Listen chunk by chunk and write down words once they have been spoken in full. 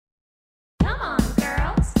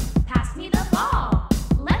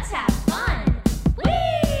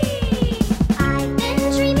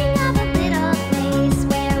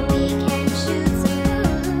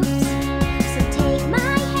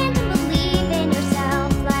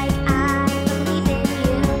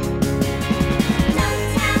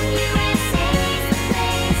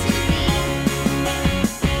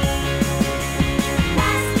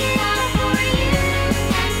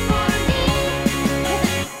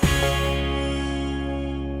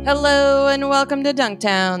Hello and welcome to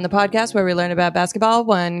Dunktown, the podcast where we learn about basketball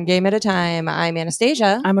one game at a time. I'm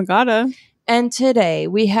Anastasia. I'm Agata. And today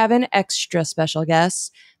we have an extra special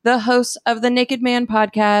guest, the host of the Naked Man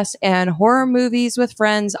podcast and Horror Movies with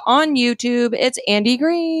Friends on YouTube. It's Andy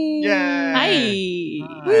Green. Yay!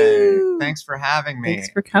 Hi. Woo. Thanks for having me. Thanks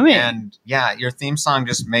for coming. And yeah, your theme song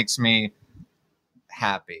just makes me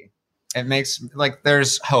happy. It makes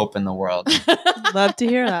there's hope in the world. Love to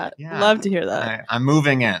hear that. Yeah. Love to hear that. I'm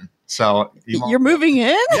moving in, so You're moving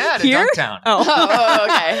in? Yeah, to Here? Dunktown. Oh,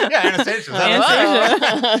 okay. Yeah, Anastasia.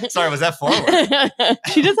 Anastasia. Sorry, was that forward?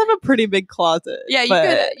 She does have a pretty big closet.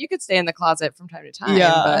 Yeah, you could stay in the closet from time to time.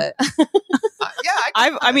 Yeah. But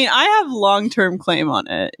I have long-term claim on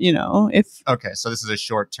it, if Okay, so this is a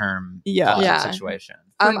short-term Yeah. closet Yeah. situation.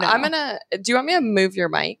 For now. I'm gonna. Do you want me to move your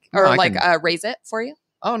mic or No, I raise it for you?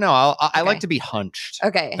 Oh no, I Okay. like to be hunched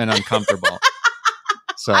Okay. and uncomfortable.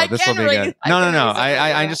 So I this will can be raise- good. I No. can raise it for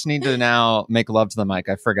I you. just need to now make love to the mic.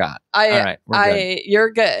 I forgot. All right, we're good.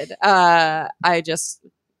 You're good.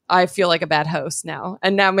 I feel like a bad host now.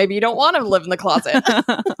 And now maybe you don't want to live in the closet.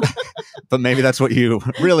 But maybe that's what you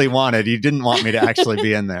really wanted. You didn't want me to actually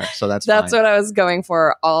be in there, so that's That's fine. what I was going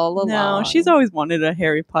for all along. No, she's always wanted a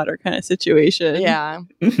Harry Potter kind of situation. Yeah.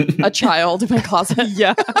 A child in my closet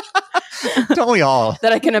Yeah. Don't we all?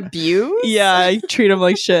 that I can abuse. Yeah. I treat him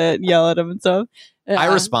like shit, yell at him and stuff. Yeah.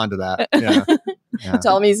 I respond to that. Yeah.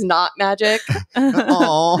 Tell him he's not magic.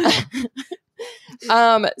 Aw.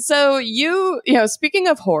 So you speaking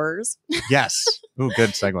of horrors, Yes. Ooh,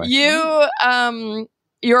 good segue.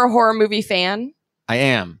 you're a horror movie fan. I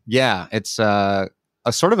am. Yeah. It's a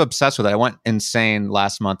sort of obsessed with it. I went insane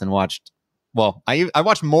last month and watched. Well, I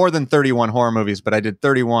watched more than 31 horror movies, but I did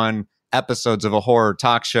 31 episodes of a horror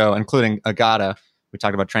talk show, including Agata. We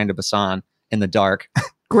talked about Train to Busan in the dark.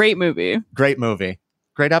 Great movie. Great movie.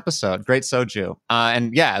 Great episode. Great soju.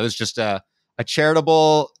 And yeah, it was just a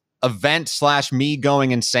charitable event / me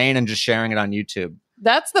going insane and just sharing it on YouTube.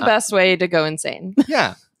 That's the best way to go insane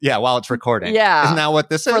Yeah. Yeah. While it's recording. Yeah. Isn't that what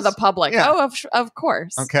this is? for the public. Yeah. Oh, of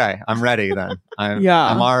course. Okay. I'm ready then. I'm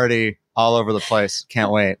Yeah. already all over the place.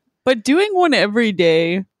 Can't wait. But doing one every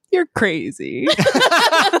day, you're crazy.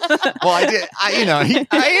 Well, I did.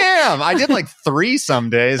 I am. I did like 3 some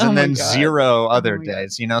days Oh and my then God. 0 other my God.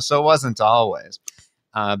 days, so it wasn't always.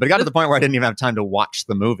 But it got to the point where I didn't even have time to watch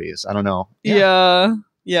the movies. I don't know. Yeah.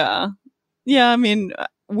 I mean,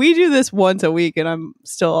 we do this once a week and I'm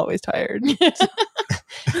still always tired.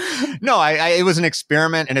 No, it was an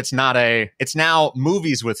experiment, and it's now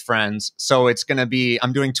movies with friends. So it's going to be,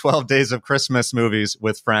 I'm doing 12 days of Christmas movies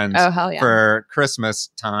with friends Oh, hell yeah. for Christmas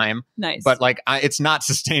time. Nice. But it's not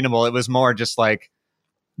sustainable. It was more just going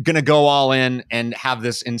to go all in and have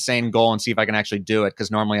this insane goal and see if I can actually do it. Cause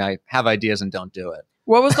normally I have ideas and don't do it.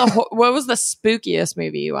 What was the spookiest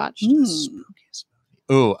movie you watched?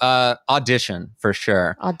 Ooh, Audition for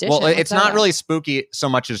sure. Audition. Well, What's it's that not about? really spooky so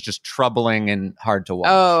much as just troubling and hard to watch.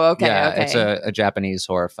 Oh, okay. Yeah, okay. it's a Japanese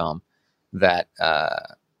horror film that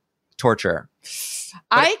torture.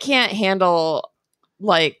 I can't handle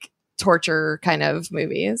torture kind of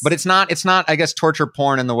movies. But it's not, I guess, torture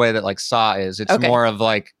porn in the way that Saw is. It's Okay. more of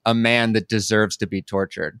a man that deserves to be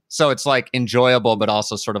tortured. So it's enjoyable, but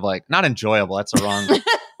also sort of not enjoyable. That's a wrong.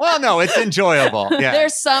 Well, no, it's enjoyable. Yeah.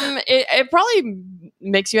 There's some. It probably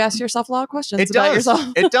makes you ask yourself a lot of questions It about does.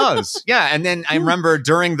 yourself. It does. Yeah. And then I remember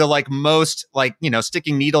during the most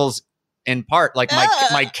sticking needles in part,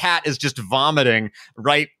 my cat is just vomiting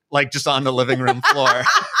right just on the living room floor.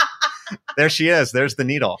 There she is. There's the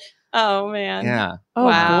needle. Oh man. Yeah. oh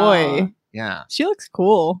Wow. boy. Yeah. She looks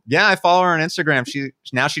cool. Yeah. I follow her on Instagram.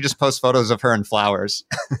 She just posts photos of her in flowers.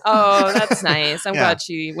 Oh, that's nice. I'm Yeah. glad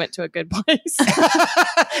she went to a good place.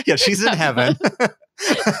 Yeah. She's in heaven.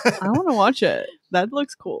 I want to watch it. That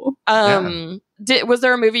looks cool. Was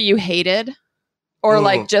there a movie you hated, or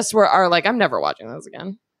Ooh. just I'm never watching those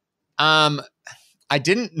again? I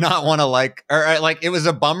didn't not want to it was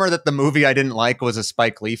a bummer that the movie I didn't like was a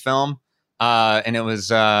Spike Lee film. And it was,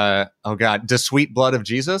 The Sweet Blood of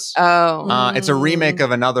Jesus. Oh, It's a remake of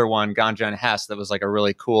another one, Ganja and Hess, that was a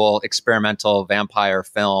really cool experimental vampire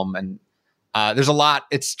film. And there's a lot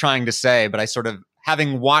it's trying to say, but I sort of,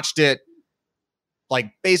 having watched it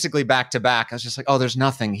basically back to back, I was just oh, there's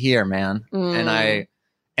nothing here, man.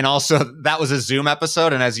 And also that was a Zoom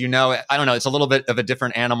episode. And as you know, I don't know, it's a little bit of a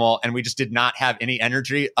different animal. And we just did not have any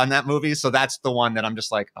energy on that movie. So that's the one that I'm just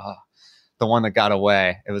the one that got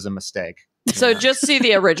away. It was a mistake. So Yeah. just see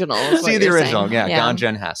the original. is what See the you're original. saying. Yeah. Ganja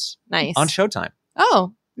and Hess Nice. on Showtime.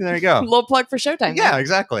 Oh, There you go. little plug for Showtime. Yeah,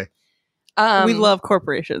 exactly. We love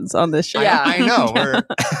corporations on this show. Yeah. I know. We're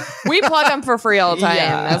We plug them for free all the time,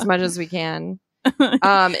 Yeah. as much as we can.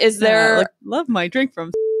 Is there? like, love my drink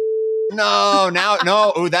from. No,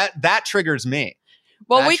 no. Ooh, that triggers me.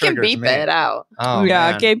 Well, that we can triggers beep me. it out. Oh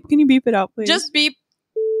yeah, man. Gabe, can you beep it out, please? Just beep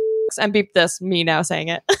and beep this. Me now saying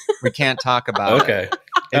it. We can't talk about Okay.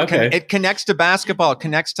 it. It connects to basketball. It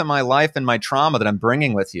connects to my life and my trauma that I'm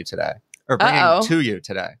bringing with you today, or bringing to you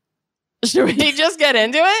today. Should we just get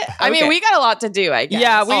into it? I mean, Okay. we got a lot to do, I guess.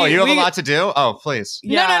 Yeah, Oh, you have a lot to do? Oh, please.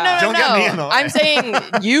 No. Don't get me in the way. I'm saying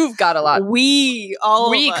you've got a lot. We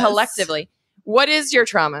all We of us. collectively. What is your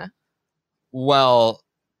trauma? Well,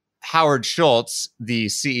 Howard Schultz, the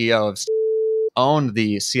CEO of owned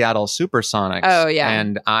the Seattle Supersonics. Oh, yeah.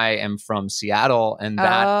 And I am from Seattle, and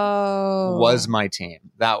that was my team.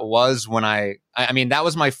 That was when I mean, that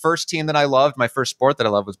was my first team that I loved. My first sport that I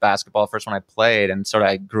loved was basketball. First one I played. And sort of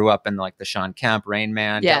I grew up in like the Sean Kemp, Rain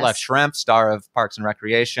Man, Yes. Detlef Schrempf, star of Parks and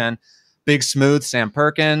Recreation, Big Smooth, Sam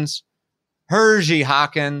Perkins, Hershey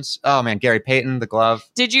Hawkins. Oh man, Gary Payton, the glove.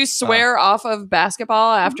 Did you swear off of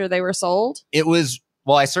basketball after they were sold? It was,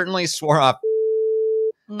 well, I certainly swore off.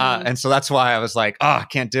 And so that's why I was like, oh, I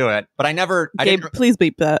can't do it. But I Gabe, didn't. please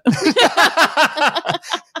beep that.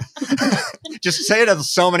 Just say it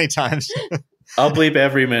so many times. I'll bleep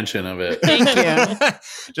every mention of it. Thank you.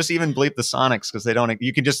 Just even bleep the Sonics because they don't.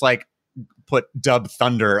 You can just like put Dub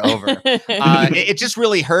Thunder over. It just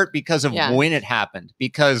really hurt because of when it happened.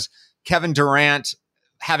 Because Kevin Durant,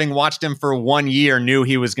 having watched him for 1 year, knew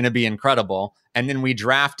he was going to be incredible. And then we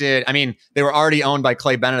drafted. I mean, they were already owned by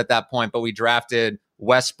Clay Bennett at that point, but we drafted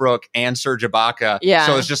Westbrook and Serge Ibaka. Yeah.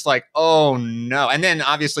 So it's just like, oh no. And then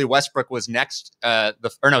obviously Westbrook was next.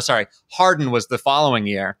 Harden was the following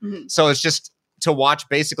year. Mm-hmm. So it's just to watch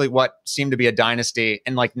basically what seemed to be a dynasty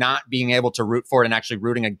and like not being able to root for it and actually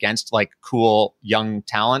rooting against like cool young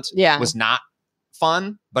talent was not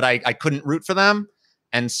fun, but I couldn't root for them.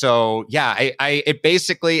 And so, yeah,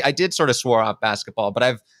 I did sort of swore off basketball, but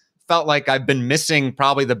I've felt like I've been missing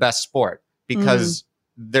probably the best sport because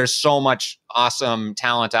there's so much awesome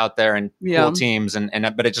talent out there and cool teams.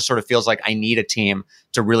 But it just sort of feels like I need a team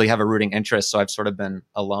to really have a rooting interest. So I've sort of been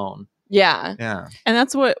alone. Yeah. Yeah. And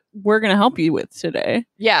that's what we're going to help you with today.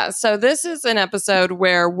 Yeah. So this is an episode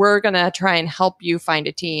where we're going to try and help you find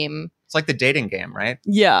a team. It's like the dating game, right?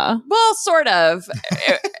 Yeah. Well, sort of.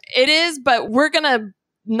 It is, but we're going to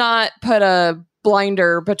not put a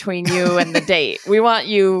blinder between you and the date. We want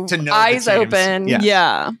you To know eyes the teams. open,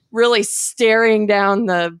 Yeah. really staring down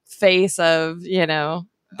the face of, the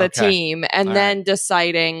Okay. team and All then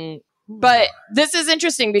deciding. But this is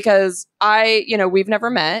interesting because we've never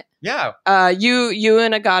met. Yeah. You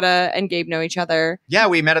and Agata and Gabe know each other. Yeah.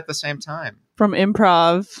 We met at the same time. From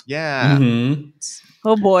improv. Yeah. Mhm.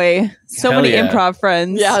 Oh boy. So Hell many yeah. improv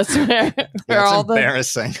friends. Yeah, we're That's all the.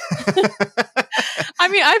 embarrassing. I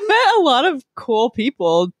mean, I've met a lot of cool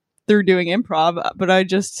people through doing improv, but I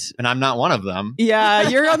just And I'm not one of them.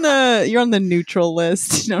 you're on the neutral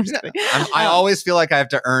list. No, I'm just kidding. I always feel like I have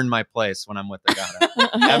to earn my place when I'm with Agata.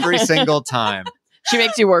 Every single time. She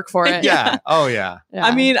makes you work for it. Yeah. Oh, yeah. Yeah.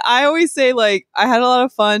 I mean, I always say like I had a lot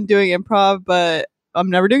of fun doing improv, but I'm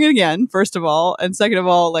never doing it again, first of all. And second of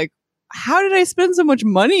all, like, how did I spend so much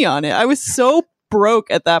money on it? I was so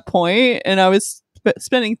broke at that point, and I was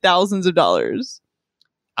spending thousands of dollars.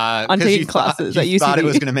 On 'cause taking you classes thought, at you thought it UCB.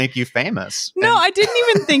 was going to make you famous. No, And- I didn't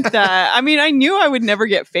even think that. I mean, I knew I would never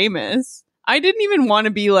get famous. I didn't even want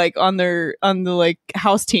to be like on the like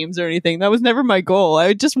house teams or anything. That was never my goal.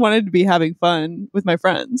 I just wanted to be having fun with my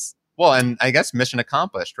friends. Well, and I guess mission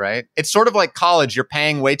accomplished, right? It's sort of like college. You're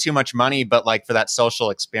paying way too much money, but like for that social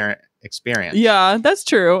experience. Yeah, that's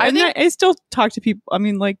true. I And think- I still talk to people. I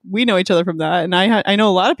mean, like we know each other from that, and I know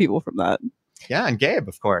a lot of people from that. Yeah, and Gabe,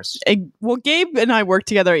 of course. Well, Gabe and I worked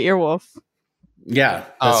together at Earwolf. Yeah,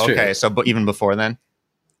 that's true. okay. So, but even before then.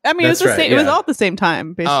 I mean, That's it was the right, same. It was yeah. all at the same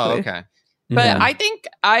time, basically. Oh, okay. But Mhm. I think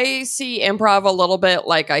I see improv a little bit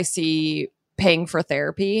like I see paying for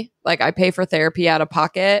therapy. Like I pay for therapy out of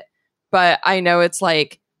pocket, but I know it's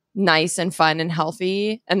like nice and fun and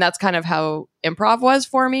healthy. And that's kind of how improv was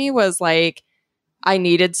for me, was like I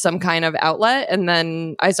needed some kind of outlet. And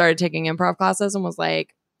then I started taking improv classes and was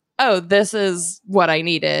like, oh, this is what I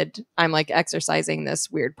needed. I'm like exercising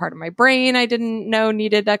this weird part of my brain I didn't know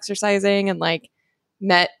needed exercising, and like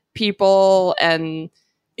met people and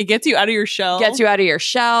It gets you out of your shell. gets you out of your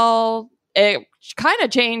shell. It kind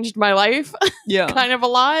of changed my life Yeah. kind of a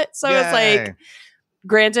lot. So it's like, Yay.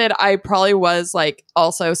 granted, I probably was like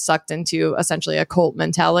also sucked into essentially a cult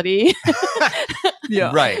mentality.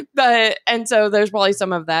 Yeah. Right. And so there's probably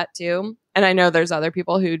some of that too. And I know there's other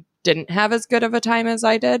people who didn't have as good of a time as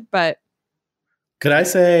I did, but Could I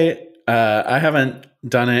say I haven't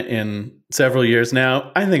done it in several years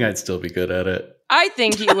now. I think I'd still be good at it. I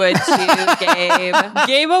think you would too, Gabe.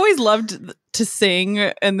 Gabe always loved to sing,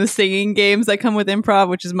 and the singing games that come with improv,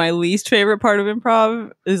 which is my least favorite part of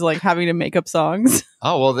improv, is like having to make up songs.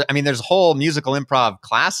 Oh, well, I mean, there's whole musical improv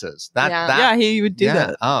classes. Yeah, he would do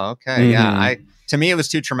that. Oh, okay. Yeah. To me, it was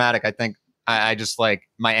too traumatic. I think I just like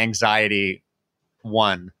my anxiety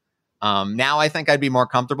won. Now I think I'd be more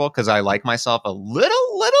comfortable because I like myself a little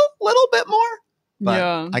bit more.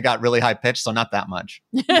 But I got really high pitched, so not that much.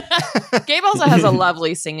 Gabe also has a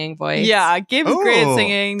lovely singing voice. Yeah, Gabe's great at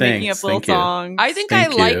singing, making up little songs. I think I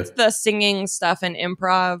liked the singing stuff in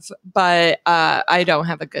improv, but I don't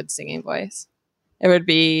have a good singing voice. It would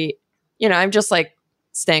be, I'm just like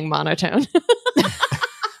staying monotone.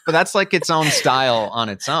 But that's like its own style on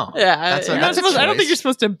its own. Yeah, I don't think you're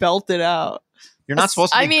supposed to belt it out. You're not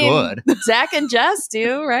supposed to be good. Zach and Jess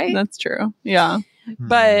do, right? That's true. Yeah.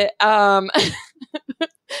 But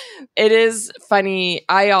it is funny.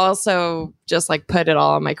 I also just like put it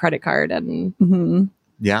all on my credit card and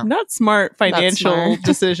yeah, not smart financial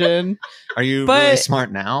decision. Are you really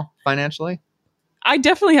smart now financially? I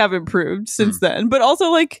definitely have improved since then, but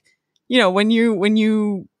also like, when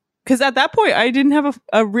you because at that point I didn't have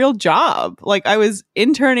a real job. Like I was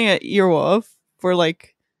interning at Earwolf for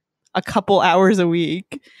like a couple hours a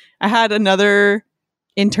week. I had another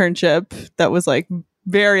internship that was like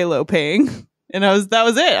very low paying, and that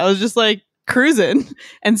was it. I was just like cruising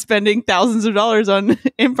and spending thousands of dollars on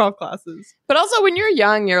improv classes. But also when you're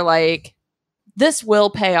young, you're like, this will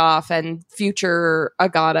pay off and future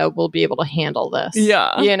Agata will be able to handle this.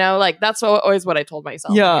 Yeah. Like that's always what I told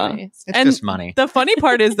myself. Yeah. Anyways. It's just money. The funny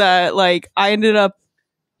part is that like I ended up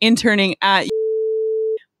interning at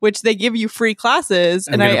which they give you free classes.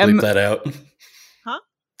 I'm going to bleep that out. Huh?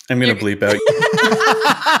 I'm going to bleep out.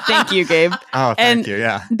 Thank you, Gabe. Oh, thank you.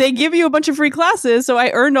 Yeah. They give you a bunch of free classes. So I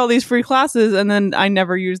earned all these free classes and then I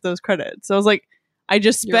never used those credits. So I was like, I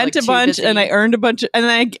just spent a bunch and I earned a bunch. And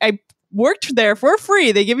then I worked there for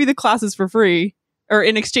free. They give you the classes for free or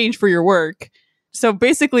in exchange for your work. So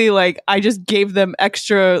basically, like, I just gave them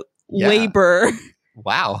extra labor.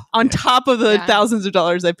 Wow. On top of the thousands of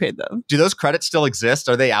dollars I paid them. Do those credits still exist?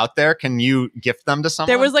 Are they out there? Can you gift them to someone?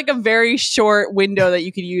 There was like a very short window that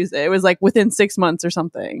you could use it. It was like within 6 months or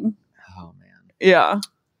something. Oh, man. Yeah.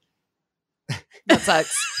 That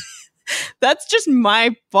sucks. That's just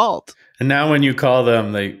my fault. And now when you call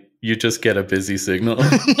them, you just get a busy signal.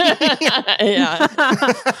 Yeah.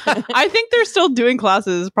 I think they're still doing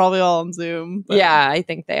classes, probably all on Zoom. Yeah, I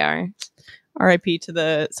think they are. RIP to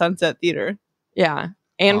the Sunset Theater. Yeah.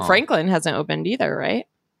 And Franklin hasn't opened either, right?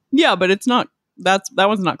 Yeah, but it's not, that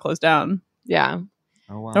one's not closed down. Yeah.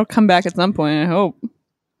 Oh, wow. It'll come back at some point, I hope.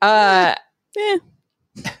 Yeah.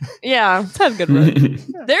 It's had a good run.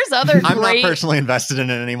 There's other I'm not personally invested in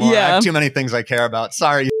it anymore. I have too many things I care about.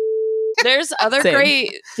 Sorry. There's other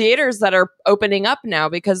great theaters that are opening up now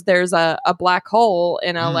because there's a black hole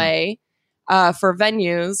in LA for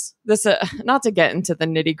venues. This not to get into the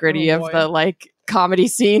nitty gritty of the like comedy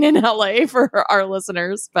scene in LA for our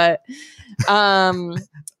listeners, but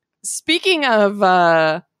speaking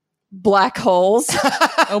of black holes,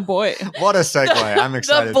 oh boy, what a segue! I'm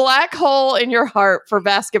excited. The black hole in your heart for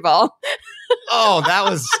basketball. Oh, that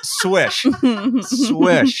was swish,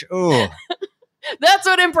 swish. Ooh. That's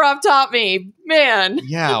what improv taught me, man.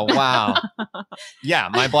 Yeah, wow. Yeah,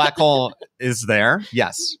 my black hole is there.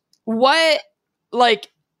 Yes. What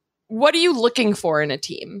are you looking for in a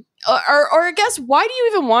team? Or I guess, why do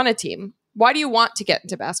you even want a team? Why do you want to get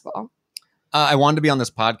into basketball? I wanted to be on this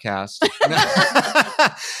podcast.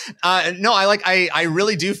 No, I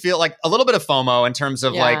really do feel like a little bit of FOMO in terms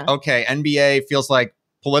of like, okay, NBA feels like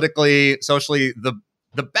politically, socially,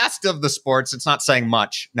 the best of the sports. It's not saying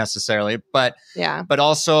much necessarily, but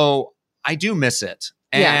also I do miss it.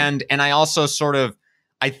 And I also sort of,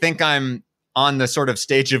 I think I'm on the sort of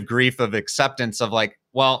stage of grief of acceptance of like,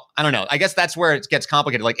 well, I don't know. I guess that's where it gets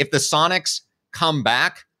complicated. Like if the Sonics come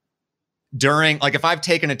back during, like if I've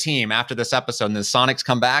taken a team after this episode and the Sonics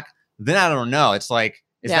come back, then I don't know. It's like,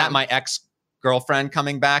 is that my ex-girlfriend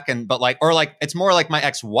coming back? Or it's more like my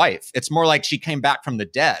ex-wife. It's more like she came back from the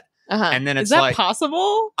dead. And then it's is that like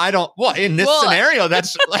possible? I don't. Well, in this scenario,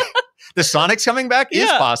 that's like the Sonics coming back is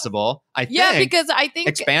possible. I think. Yeah, because I think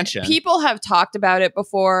expansion. People have talked about it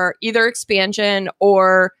before, either expansion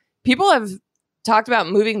or people have talked about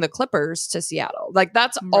moving the Clippers to Seattle. Like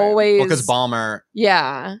that's always because Ballmer.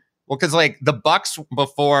 Yeah. Well, because like the Bucks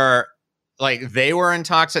before, like they were in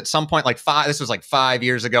talks at some point, this was like 5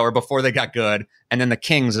 years ago or before they got good, and then the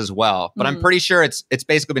Kings as well. But I'm pretty sure it's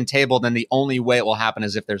basically been tabled, and the only way it will happen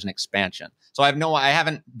is if there's an expansion. So I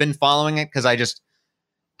haven't been following it because I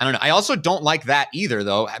don't know. I also don't like that either,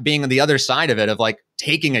 though, being on the other side of it, of like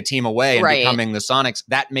taking a team away and becoming the Sonics.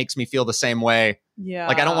 That makes me feel the same way. Yeah.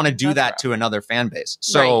 Like I don't want to do that to another fan base.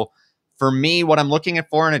 So for me, what I'm looking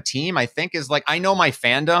for in a team, I think is like, I know my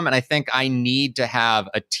fandom, and I think I need to have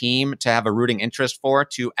a team to have a rooting interest for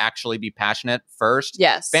to actually be passionate first.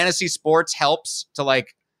 Yes. Fantasy sports helps to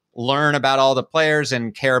like learn about all the players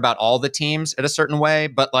and care about all the teams in a certain way.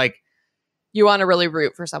 But like, you want to really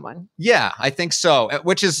root for someone. yeah, I think so.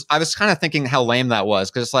 Which is, I was kind of thinking how lame that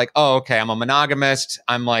was, because it's like, oh, okay, I'm a monogamist.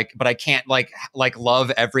 I'm like, but I can't like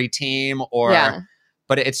love every team or. Yeah.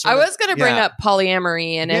 But it's. I was going to bring up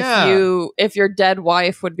polyamory, and if your dead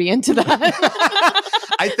wife would be into that.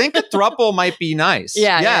 I think a throuple might be nice.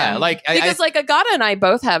 Yeah. Like because like Agata and I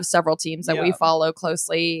both have several teams that we follow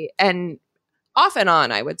closely, and off and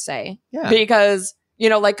on, I would say. Yeah. Because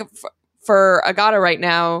like for Agata right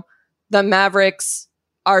now, the Mavericks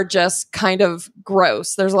are just kind of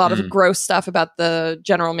gross. There's a lot of gross stuff about the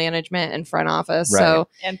general management and front office. Right. So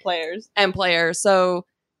and players. So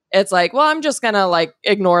it's like, well, I'm just gonna like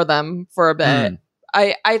ignore them for a bit.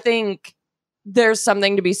 I think there's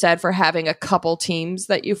something to be said for having a couple teams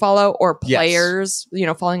that you follow, or players,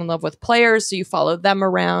 falling in love with players. So you follow them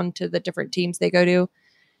around to the different teams they go to.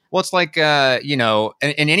 Well, it's like, in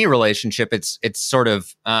any relationship, it's sort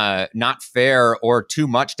of not fair or too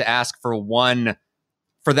much to ask for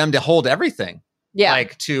them to hold everything. Yeah.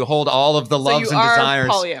 Like to hold all of the loves so and desires.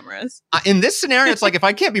 Polyamorous. In this scenario, it's like, if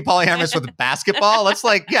I can't be polyamorous with basketball, let's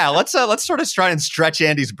sort of try and stretch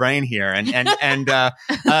Andy's brain here. And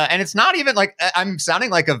it's not even like, I'm sounding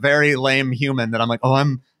like a very lame human that I'm like,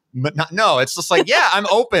 no, it's just like, yeah, I'm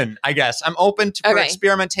open, I guess. I'm open to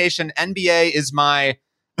experimentation. NBA is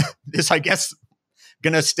I guess,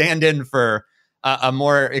 gonna stand in for a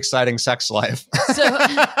more exciting sex life. So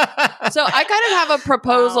I kind of have a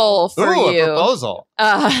proposal for you. A proposal.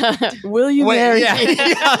 Will you marry me?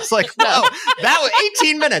 I was like, whoa, that was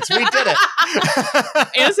 18 minutes. We did it.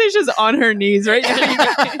 Anastasia's on her knees right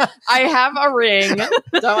now. I have a ring.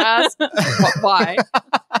 Don't ask why.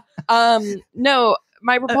 No,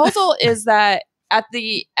 my proposal is that at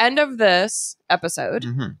the end of this episode,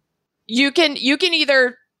 you can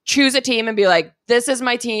either choose a team and be like, this is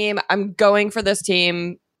my team. I'm going for this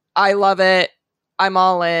team. I love it. I'm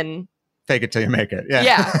all in. Fake it till you make it.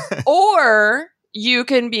 Yeah. Or you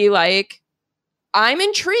can be like, I'm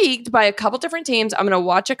intrigued by a couple different teams. I'm going to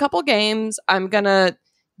watch a couple games. I'm going to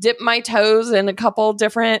dip my toes in a couple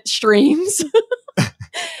different streams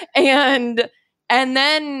and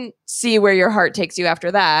then see where your heart takes you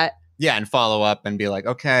after that. Yeah, and follow up and be like,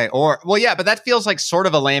 okay. But that feels like sort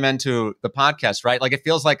of a lame end to the podcast, right? Like, it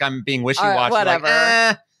feels like I'm being wishy-washy.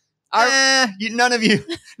 Whatever. Like, none of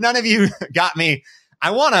you got me. I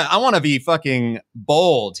wanna be fucking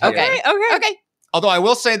bold here. Okay. Although I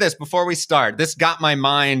will say this before we start, this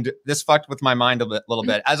fucked with my mind a little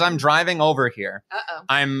bit. As I'm driving over here,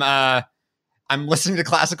 I'm listening to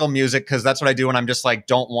classical music because that's what I do when I'm just like,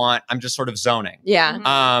 I'm just sort of zoning.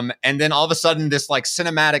 Yeah. And then all of a sudden this like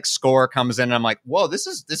cinematic score comes in and I'm like, whoa, this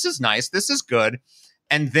is nice. This is good.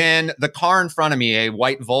 And then the car in front of me, a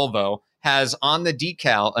white Volvo, has on the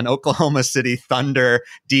decal an Oklahoma City Thunder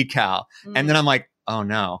decal. And then I'm like, oh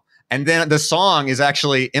no. And then the song is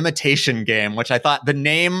actually Imitation Game, which I thought the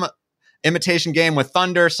name Imitation Game with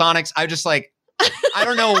Thunder, Sonics, I just like, I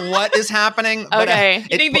don't know what is happening. But okay.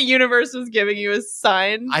 You think the universe was giving you a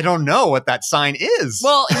sign? I don't know what that sign is.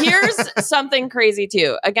 Well, here's something crazy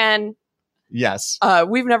too. Again, yes.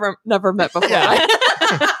 We've never met before. Yeah.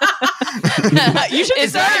 You should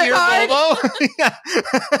Is that your Volvo? Yeah.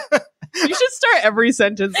 You should start every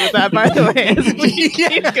sentence with that, by the way, as we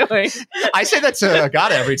keep going. I say that to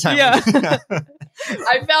Agata every time. Yeah.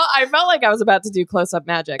 I felt like I was about to do close-up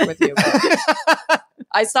magic with you. But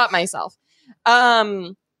I stopped myself.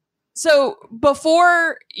 So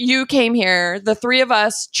before you came here, the three of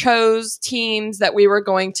us chose teams that we were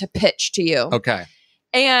going to pitch to you. Okay.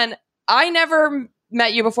 And I never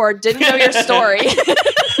met you before, didn't know your story.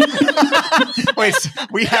 Wait,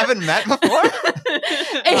 we haven't met before?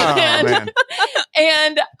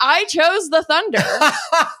 And I chose the Thunder,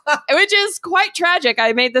 which is quite tragic.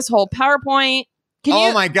 I made this whole PowerPoint.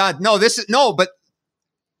 My God. No,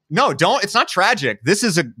 don't. It's not tragic. This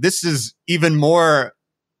is even more.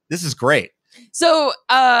 This is great. So,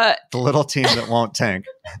 the little team that won't tank.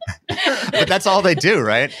 But that's all they do,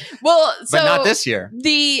 right? Well, but not this year.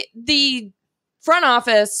 The front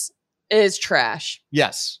office is trash.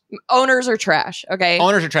 Yes. Owners are trash. Okay.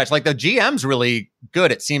 Owners are trash. Like the GM's really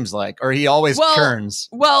good, it seems like, or he always churns.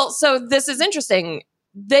 Well, so this is interesting.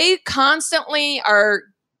 They constantly are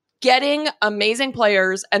getting amazing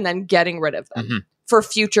players and then getting rid of them for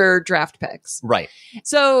future draft picks. Right.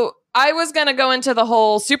 So I was going to go into the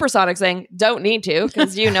whole Supersonics thing. Don't need to,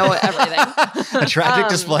 because you know everything. A tragic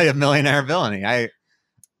display of millionaire villainy. I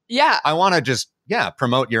want to just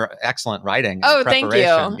promote your excellent writing. Oh, thank you.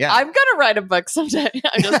 Yeah. I'm going to write a book someday.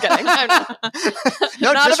 I'm just kidding. I'm not,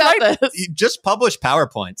 no, not just about this. Just publish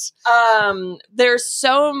PowerPoints. There's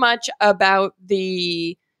so much about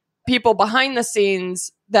the people behind the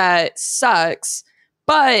scenes that sucks,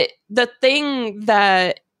 but the thing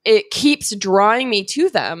that it keeps drawing me to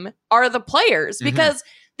them are the players, because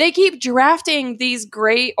they keep drafting these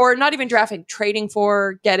great, or not even drafting, trading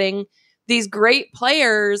for, getting these great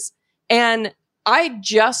players. And I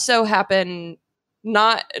just so happen,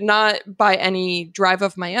 not by any drive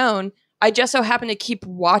of my own, I just so happen to keep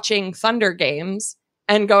watching Thunder games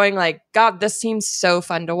and going like, God, this seems so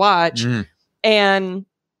fun to watch. And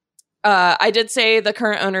I did say the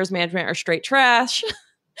current owners management are straight trash.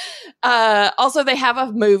 Also, they have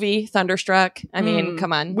a movie, Thunderstruck. I mean,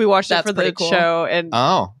 come on. We watched it for the cool. show, and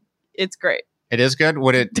it's great. It is good.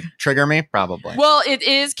 Would it trigger me? Probably. Well, it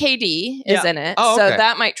is KD is in it, okay. so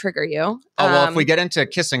that might trigger you. Oh, well, if we get into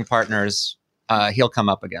kissing partners, he'll come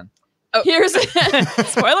up again. Here's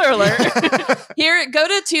spoiler alert. Here, go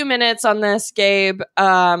to 2 minutes on this, Gabe.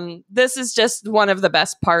 This is just one of the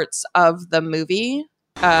best parts of the movie.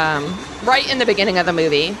 Right in the beginning of the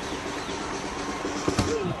movie,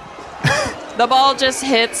 the ball just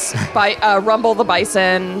hits by Rumble the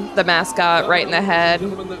Bison, the mascot, right in the head.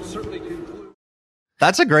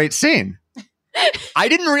 That's a great scene. I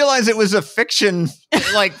didn't realize it was a fiction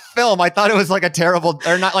like film. I thought it was like a terrible,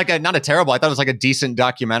 or not a terrible. I thought it was like a decent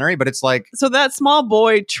documentary, but it's like, so that small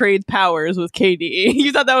boy trades powers with KD.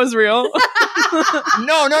 You thought that was real?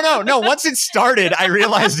 No. Once it started, I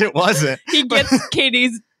realized it wasn't. He gets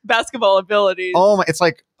KD's basketball abilities. Oh my! It's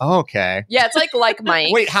like, okay, Yeah, it's like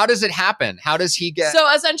Mike. wait. How does it happen? How does he get? So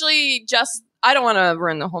essentially, just I don't want to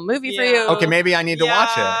ruin the whole movie for you. Okay, maybe I need to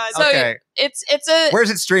watch it. So Okay, it's a where's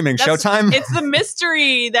it streaming? Showtime. It's the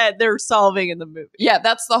mystery that they're solving in the movie. yeah.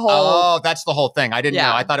 That's the whole. Oh, that's the whole thing. I didn't Yeah.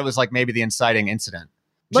 know. I thought it was like maybe the inciting incident.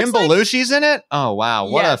 Looks Jim like- Belushi's in it. Oh wow,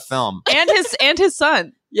 what Yes. a film! And his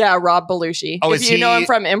son. Yeah, Rob Belushi. Oh, if is you know he- him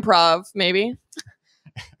from Improv, maybe.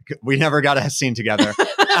 We never got a scene together.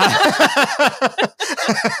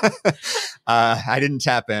 I didn't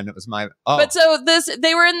tap in. It was my. Oh, But so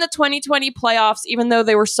they were in the 2020 playoffs, even though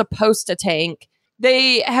they were supposed to tank.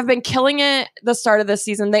 They have been killing it the start of this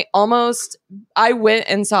season. I went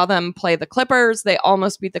and saw them play the Clippers. They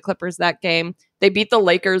almost beat the Clippers that game. They beat the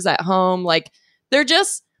Lakers at home. Like they're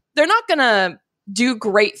not gonna do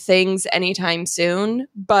great things anytime soon,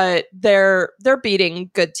 but they're beating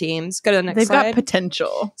good teams. Go to the next They've slide. got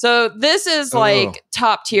potential. So this is like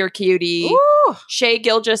top tier cutie. Ooh. Shea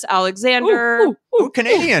Gilgeous-Alexander. Ooh,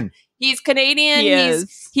 Canadian. He's Canadian.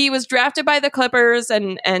 He was drafted by the Clippers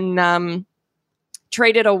and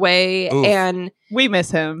traded away. Oof. And We miss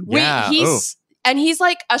him. he's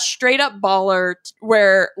like a straight up baller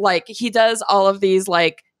where like he does all of these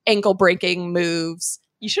like ankle breaking moves.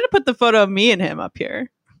 You should have put the photo of me and him up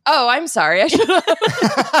here. Oh, I'm sorry. I should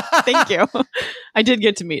Thank you. I did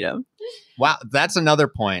get to meet him. Wow, that's another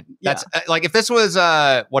point. That's like if this was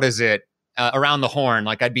what is it? Around the horn,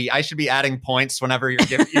 like I should be adding points whenever you're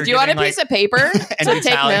giving. Do you want a piece of paper and to you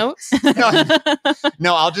take tally. notes?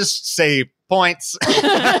 No, I'll just say points.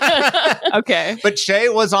 Okay. But Shea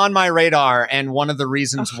was on my radar, and one of the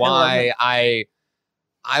reasons Oh, why I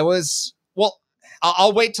was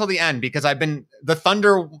I'll wait till the end because the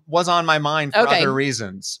Thunder was on my mind for other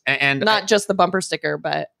reasons, and Not just the bumper sticker,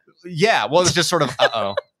 but yeah, well, it's just sort of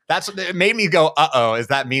it made me go Does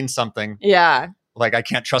that mean something? yeah. Like I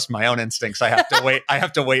can't trust my own instincts. I have to wait. I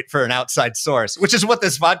have to wait for an outside source, which is what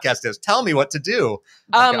this podcast is. Tell me what to do.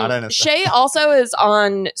 Shea also is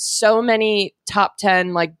on so many top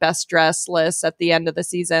 10 like best dress lists at the end of the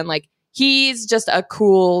season. Like he's just a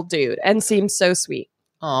cool dude and seems so sweet.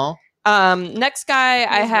 Oh, Next guy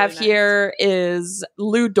I have really nice. here is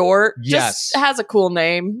Lou Dort. Yes. Just has a cool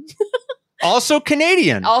name. also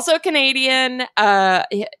Canadian. Also Canadian.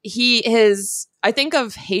 His I think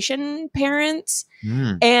of Haitian parents,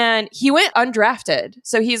 and he went undrafted.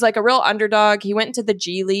 So he's like a real underdog. He went into the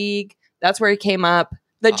G League. That's where he came up.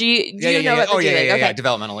 The G, do you know what the G League? Okay.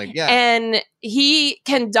 Developmental league. Yeah. And he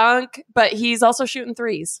can dunk, but he's also shooting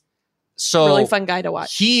threes. So Really fun guy to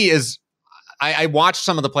watch. He is. I watched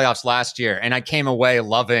some of the playoffs last year, and I came away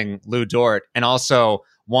loving Lou Dort, and also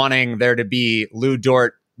wanting there to be Lou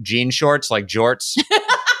Dort jean shorts, like jorts.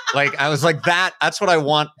 Like I was like that's what I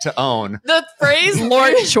want to own. The phrase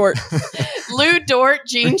Lord Short. Lou Dort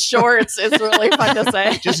jean shorts is really fun to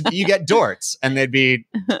say. Just you get dorts and they'd be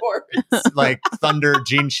like Thunder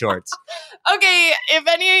jean shorts. Okay, if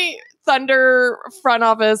any Thunder front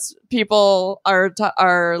office people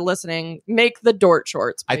are listening, make the Dort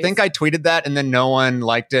shorts, please. I think I tweeted that and then no one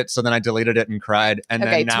liked it, so then I deleted it and cried. And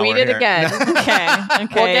Okay, then now tweet we're it here. again. Okay.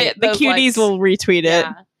 We'll get The those cuties likes. will retweet it.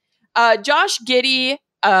 Yeah. Josh Giddey,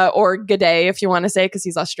 or G'day if you want to say, because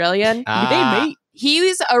he's Australian. Ah. Mate.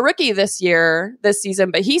 He's a rookie this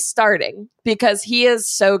season, but he's starting because he is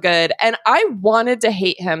so good. And I wanted to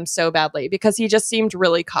hate him so badly because he just seemed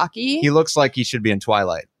really cocky. He looks like he should be in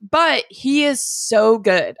Twilight. But he is so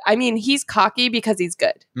good. I mean, he's cocky because he's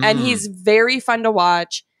good. And Mm. he's very fun to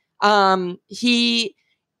watch. He,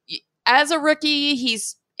 as a rookie,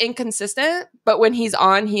 he's inconsistent, but when he's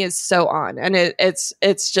on, he is so on. And it's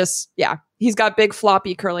just, yeah. He's got big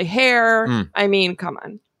floppy curly hair. Mm. I mean, come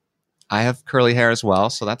on. I have curly hair as well,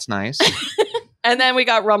 so that's nice. And then we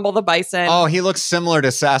got Rumble the Bison. Oh, he looks similar to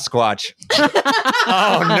Sasquatch.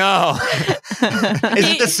 Oh no. Is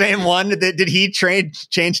it the same one? Did he change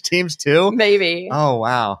teams too? Maybe. Oh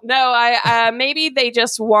wow. No, I maybe they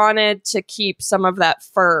just wanted to keep some of that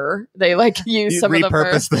fur. They like use You some of the fur.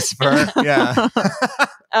 repurpose this fur. Yeah.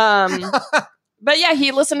 But yeah,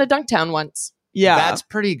 he listened to Dunktown once. Yeah. That's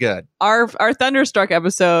pretty good. Our Thunderstruck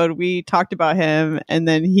episode, we talked about him and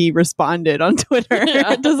then he responded on Twitter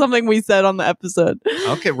Yeah. to something we said on the episode.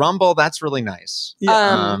 Okay, Rumble, that's really nice.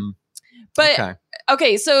 Yeah. But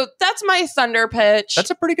okay, so that's my Thunder pitch. That's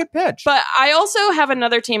a pretty good pitch. But I also have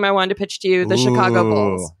another team I wanted to pitch to you, the Chicago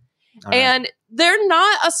Bulls. All right. And they're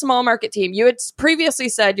not a small market team. You had previously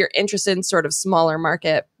said you're interested in sort of smaller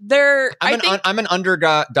market. I'm an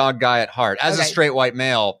underdog guy at heart. As a Okay. straight white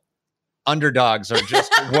male, underdogs are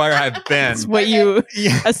just where I've been. That's what you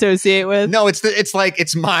Yeah. associate with. No,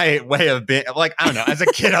 it's my way of being. Like I don't know. As a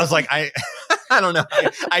kid, I was like I don't know.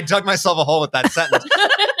 I dug myself a hole with that sentence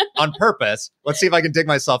on purpose. Let's see if I can dig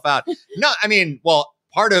myself out. No, I mean, well,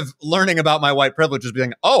 part of learning about my white privilege is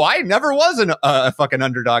being, oh, I never was a fucking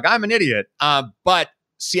underdog. I'm an idiot. But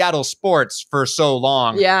Seattle sports for so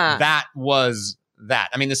long, Yeah. that was that.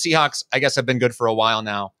 I mean, the Seahawks, I guess, have been good for a while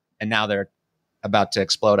now, and now they're about to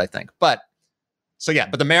explode, I think. But so yeah,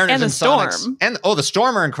 but the Mariners And the Sonics, Storm. and the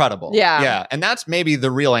Storm are incredible. Yeah. Yeah. And that's maybe the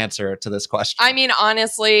real answer to this question. I mean,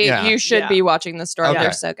 honestly, Yeah. you should Yeah. be watching the Storm. Okay.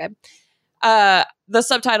 They're so good. The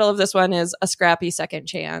subtitle of this one is A Scrappy Second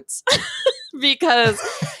Chance. Because,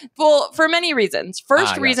 well, for many reasons.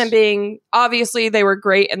 First reason yes. being, obviously, they were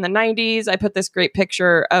great in the 90s. I put this great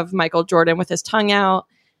picture of Michael Jordan with his tongue out.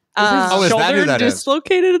 Is his Oh, is that shoulder who that is?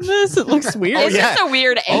 dislocated in this? It looks weird. Oh, It's yeah. just a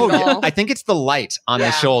weird Oh, angle. yeah. I think it's the light on Yeah.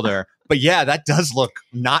 the shoulder. But yeah, that does look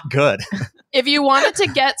not good. If you wanted to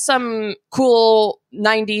get some cool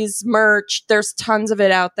 90s merch, there's tons of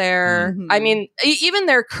it out there. Mhm. I mean, even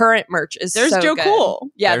their current merch is There's so Joe good. Cool.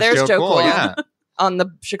 Yeah, there's Joe Cool Yeah. on the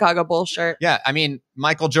Chicago Bulls shirt. Yeah. I mean,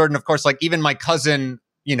 Michael Jordan, of course, like even my cousin,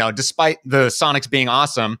 despite the Sonics being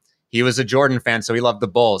awesome, he was a Jordan fan, so he loved the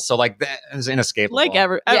Bulls. So like that is inescapable. Like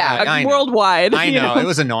Yeah, I know. worldwide. I know. It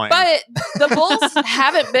was annoying. But the Bulls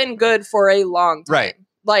haven't been good for a long time. Right.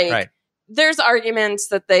 Like, Right. there's arguments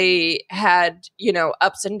that they had,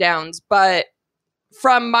 ups and downs. But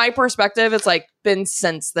from my perspective, it's like been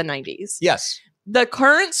since the 90s. Yes. The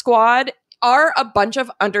current squad are a bunch of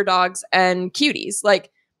underdogs and cuties.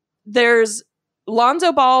 Like, there's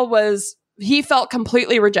Lonzo Ball he felt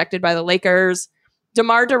completely rejected by the Lakers.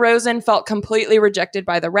 DeMar DeRozan felt completely rejected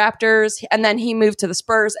by the Raptors, and then he moved to the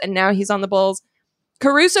Spurs, and now he's on the Bulls.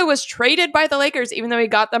 Caruso was traded by the Lakers, even though he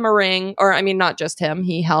got them a ring. Or, I mean, not just him,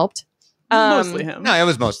 he helped. Mostly him. No, it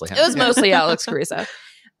was mostly him. It was Yeah. mostly Alex Caruso.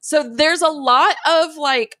 So there's a lot of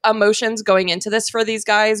like emotions going into this for these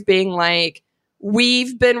guys, being like,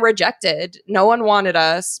 we've been rejected. No one wanted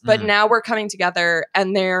us, but Mhm. now we're coming together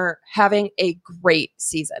and they're having a great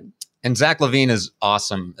season. And Zach LaVine is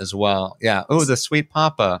awesome as well. Yeah. Oh, the sweet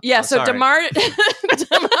papa. Yeah. Oh, So sorry. DeMar,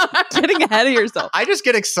 Getting ahead of yourself. I just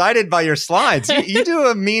get excited by your slides. You do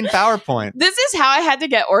a mean PowerPoint. this is how I had to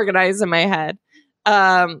get organized in my head.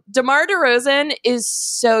 DeMar DeRozan is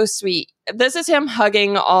so sweet. This is him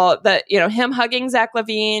hugging him hugging Zach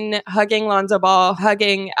LaVine, hugging Lonzo Ball,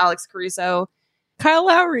 hugging Alex Caruso. Kyle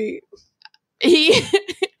Lowry. DeMar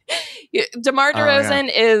Oh, yeah.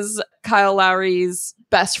 DeRozan is Kyle Lowry's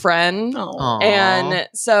best friend. Oh. Aw. And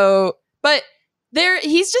so, but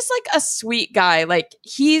he's just like a sweet guy. Like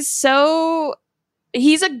he's a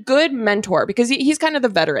good mentor because he's kind of the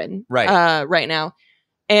veteran Right. right now.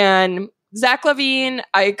 And Zach LaVine,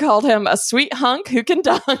 I called him a sweet hunk who can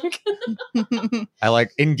dunk. I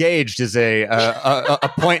like engaged is a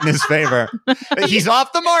point in his favor. He's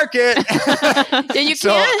off the market. Yeah, you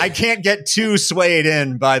So can't. I can't get too swayed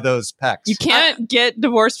in by those pecs. You can't get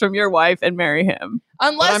divorced from your wife and marry him.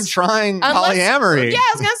 But unless I'm trying unless- polyamory. Yeah,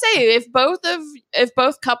 I was gonna say if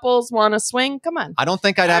both couples want to swing, come on. I don't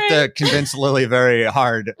think I'd have to convince Lily very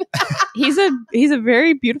hard. He's a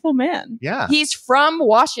very beautiful man. Yeah. He's from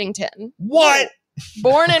Washington, What?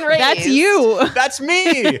 born and raised. That's you. That's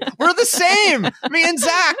me. We're the same. Me and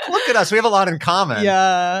Zach. Look at us. We have a lot in common.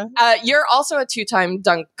 Yeah. You're also a 2-time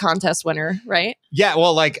dunk contest winner, right? Yeah,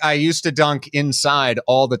 well, like I used to dunk inside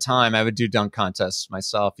all the time. I would do dunk contests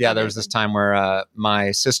myself. Yeah, there was this time where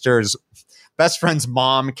my sister's best friend's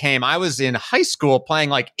mom came. I was in high school playing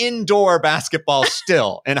like indoor basketball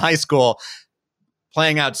still in high school,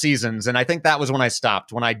 playing out seasons. And I think that was when I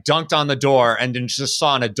stopped, when I dunked on the door and then just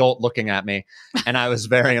saw an adult looking at me. And I was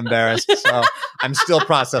very embarrassed. So I'm still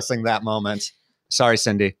processing that moment. Sorry,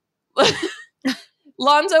 Cindy.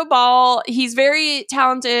 Lonzo Ball, he's very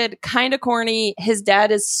talented, kind of corny. His dad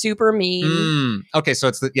is super mean. Okay, so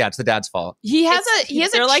it's the dad's fault. He has a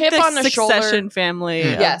They're chip the on the shoulder. Succession family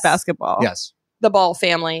of Yes. basketball. Yes. The Ball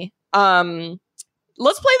family.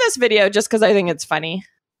 Let's play this video just because I think it's funny.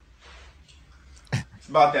 It's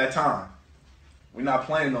about that time. We're not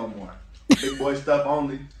playing no more. Big boy stuff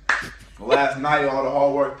only. The last night, all the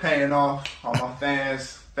hard work paying off. All my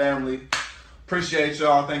fans, family. Appreciate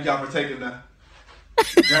y'all. Thank y'all for taking the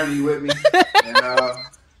journey with me.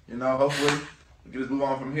 And, hopefully we can just move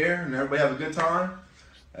on from here and everybody have a good time.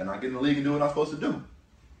 And I get in the league and do what I'm supposed to do.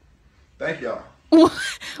 Thank y'all.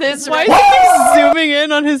 This Why is he keep zooming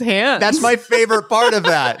in on his hands? That's my favorite part of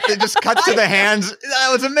that. It just cuts to the hands. That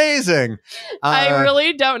was amazing. I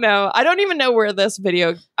really don't know. I don't even know where this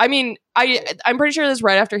video. I mean, I'm pretty sure this is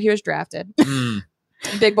right after he was drafted.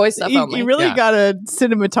 Big boy stuff only. You really Yeah. got a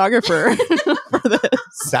cinematographer for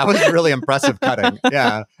this. That was really impressive cutting.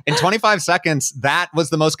 Yeah. In 25 seconds, that was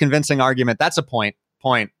the most convincing argument. That's a point.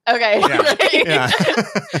 Okay. Yeah. Yeah.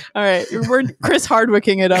 All right, we're Chris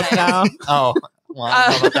Hardwicking it up now. Oh, well,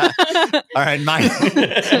 I don't know about that. All right.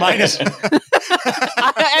 Minus.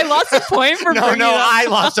 I lost a point for No, bringing it up. I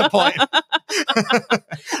lost a point.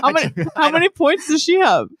 How many points does she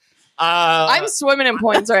have? I'm swimming in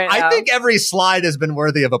points right now. I think every slide has been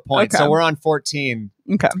worthy of a point. Okay. So we're on 14.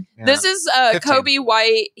 Okay. Yeah. This is 15. Kobe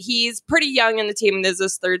White. He's pretty young in the team. This is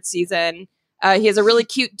his third season. He has a really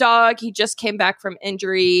cute dog. He just came back from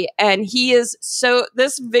injury. And he is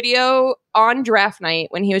this video on draft night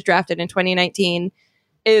when he was drafted in 2019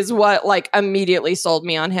 is what like immediately sold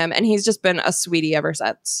me on him. And he's just been a sweetie ever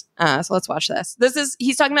since. So let's watch this.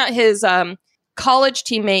 He's talking about his college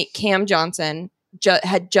teammate, Cam Johnson,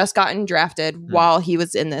 had just gotten drafted while he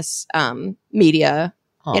was in this media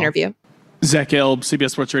interview. Zach Elb,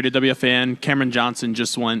 CBS Sports Radio, WFAN. Cameron Johnson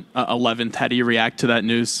just went 11th. How do you react to that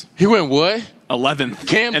news? He went what? 11th.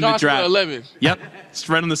 Cam in the Johnson draft. went 11th. Yep. It's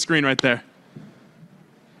right on the screen right there.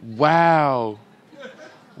 Wow.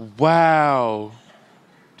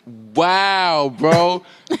 Wow, bro.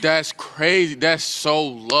 That's crazy. That's so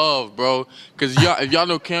love, bro. Because if y'all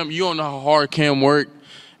know Cam, you don't know how hard Cam worked.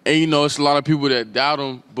 And, it's a lot of people that doubt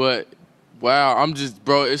him. But, wow,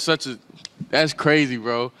 bro, that's crazy,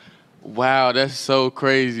 bro. Wow, that's so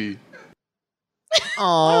crazy.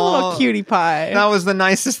 Oh, Little cutie pie. that was the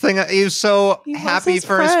nicest thing. He was so He loves happy his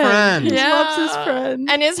for his friend. He loves his friend.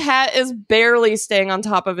 And his hat is barely staying on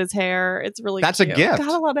top of his hair. It's really That's cute. a gift. Got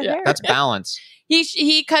a lot of hair. That's balance.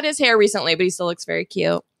 He cut his hair recently, but he still looks very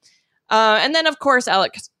cute. And then, of course,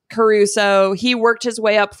 Alex Caruso. He worked his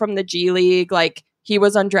way up from the G League. Like, he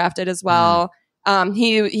was undrafted as well.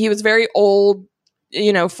 He was very old,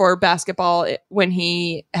 for basketball when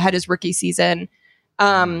he had his rookie season.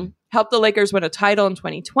 Helped the Lakers win a title in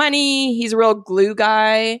 2020. He's a real glue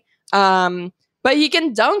guy. But he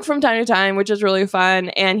can dunk from time to time, which is really fun.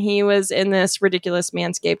 And he was in this ridiculous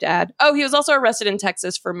Manscaped ad. Oh, he was also arrested in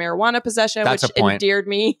Texas for marijuana possession, That's which a point. endeared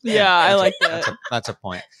me. Yeah, I like that. That's a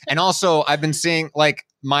point. And also, I've been seeing, like,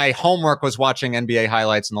 my homework was watching NBA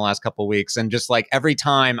highlights in the last couple of weeks. And just, like, every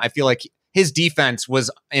time I feel like his defense was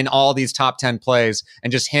in all these top 10 plays,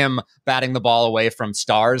 and just him batting the ball away from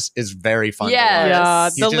stars is very fun.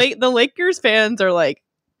 Yes. Yeah, He's the Lakers fans are like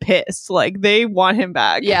pissed. Like they want him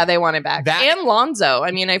back. Yeah, they want it back. That- And Lonzo.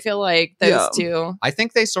 I mean, I feel like those two. I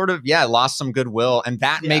think they sort of, lost some goodwill. And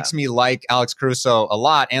that Yeah. makes me like Alex Caruso a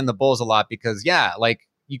lot and the Bulls a lot because, like,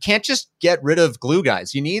 you can't just get rid of glue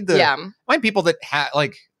guys. You need find people that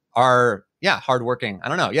are hardworking. I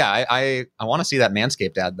don't know. Yeah, I want to see that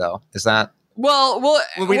Manscaped ad, though. Is that Well, Well,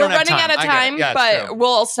 we we're don't have running time. out of I get it. time, Yeah, it's but true.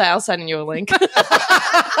 I'll send you a link.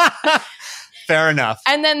 Fair enough.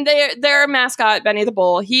 And then their mascot, Benny the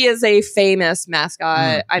Bull, he is a famous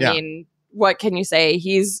mascot. I yeah. mean, what can you say?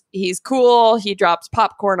 He's cool. He drops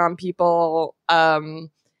popcorn on people, and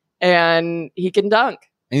he can dunk.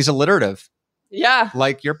 And he's alliterative, Yeah.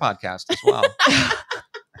 like your podcast as well.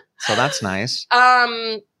 So that's nice.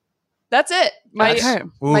 That's it. My That's-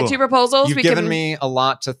 my Ooh. two proposals. You've we given can, me a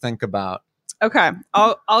lot to think about. Okay,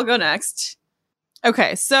 I'll go next.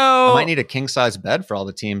 Okay, I so might need a king size bed for all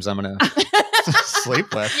the teams I'm going to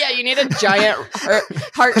sleep with. Yeah, you need a giant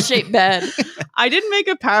heart shaped bed. I didn't make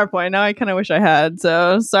a PowerPoint. Now I kind of wish I had.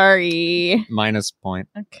 So sorry. Minus point.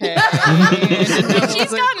 Okay.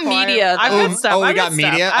 She's got media, I've though. got stuff. Oh, we I've got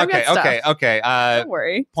stuff. media? I've got stuff. Okay. Don't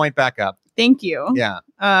worry. Point back up. Thank you. Yeah.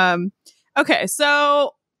 Okay,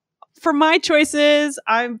 so for my choices,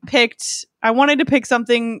 I wanted to pick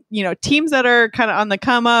something, teams that are kind of on the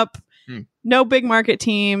come up, no big market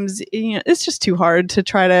teams. It's just too hard to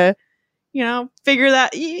try to, figure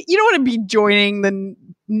that. You don't want to be joining the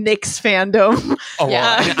Knicks fandom. Oh,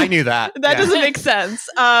 Yeah. well, I knew that. That Yeah. doesn't make sense.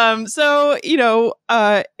 So,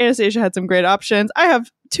 Anastasia had some great options. I have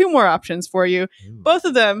two more options for you. Both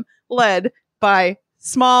of them led by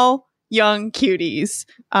small, young cuties.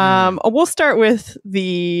 We'll start with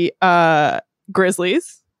the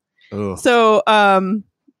Grizzlies. Ooh. So,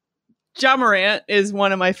 Ja Morant is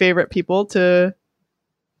one of my favorite people to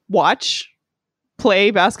watch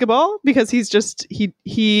play basketball because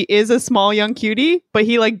he is a small young cutie, but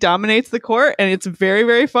he like dominates the court and it's very,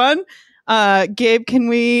 very fun. Gabe, can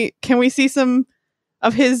we see some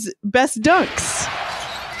of his best dunks?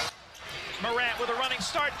 Morant with a running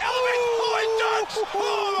start. Elevates.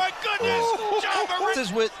 Oh, my goodness. Ja Morant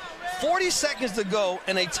is with 40 seconds to go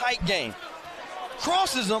in a tight game.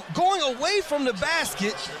 Crosses them, going away from the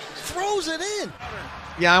basket, throws it in.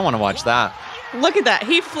 Yeah, I want to watch that. Look at that.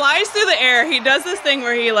 He flies through the air. He does this thing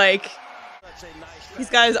where he's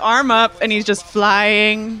got his arm up and he's just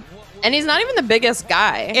flying. And he's not even the biggest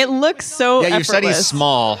guy. It looks so Yeah, you said he's effortless.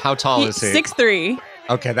 small. How tall is he? 6'3".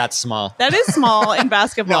 Okay, that's small. That is small in No,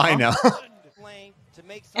 basketball. I know.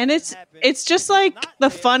 And it's just like the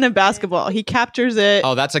fun of basketball. He captures it.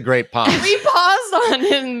 Oh, that's a great pop. We paused on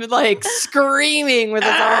him like screaming with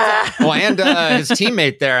his arms up. Well, and his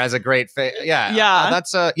teammate there has a great face. Yeah, Yeah.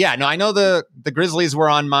 that's yeah. No, I know the Grizzlies were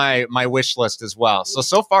on my wish list as well.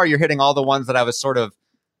 So far, you're hitting all the ones that I was sort of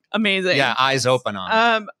Amazing. eyes open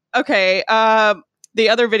on. Okay. The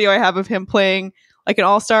other video I have of him playing like an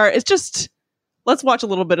all-star, it's just, let's watch a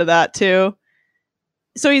little bit of that too.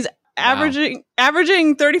 So he's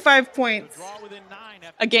averaging 35 points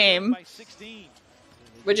a game.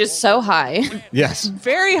 Which is so high. Yes.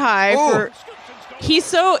 Very high for he's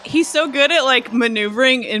so good at like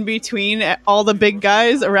maneuvering in between all the big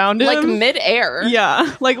guys around him. Like mid-air.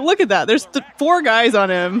 Yeah. Like look at that. There's 4 guys on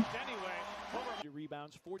him.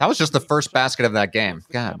 That was just the first basket of that game.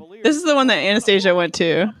 God. This is the one that Anastasia went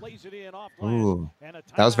to. Ooh.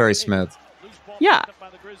 That was very smooth. Yeah.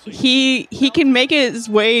 He can make his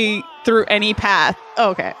way through any path. Oh,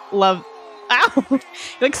 okay. Love. Ow. He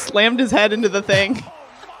like slammed his head into the thing.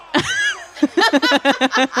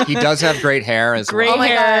 He does have great hair as Great Oh well. my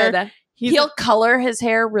hair. god. He's He'll color his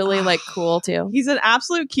hair really like cool too. He's an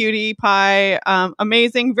absolute cutie pie.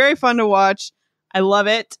 Amazing. Very fun to watch. I love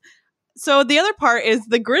it. So the other part is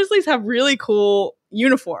the Grizzlies have really cool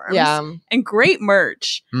uniforms. Yeah. And great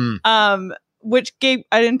merch. Hmm. Which Gabe,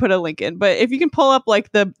 I didn't put a link in, but if you can pull up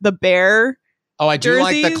like the bear, Oh, I do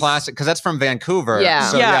like the jerseys. classic because that's from Vancouver. Yeah.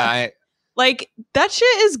 So Yeah. yeah, like that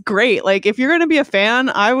shit is great. Like if you're gonna be a fan,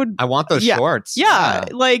 I would. I want those Yeah. shorts. Yeah,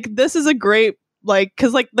 like this is a great like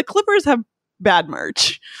because like the Clippers have bad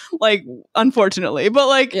merch, like unfortunately, but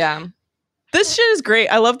like Yeah. this shit is great.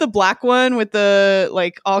 I love the black one with the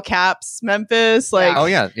like all caps Memphis. Like Oh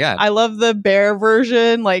yeah. I love the bear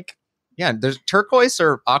version. Like Yeah, there's turquoise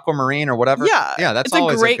or aquamarine or whatever. Yeah, yeah, that's it's a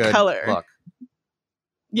always great good color. look.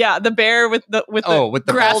 yeah, the bear with the With the Holding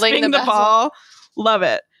grasping the the ball. Love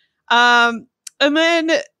it. And then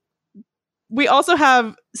we also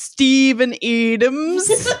have Steven Adams.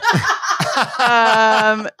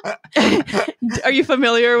 Are you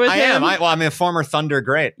familiar with I him? am. I'm a former Thunder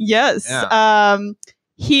great. Yes. Yeah.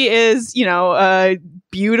 He is, a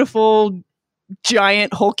beautiful,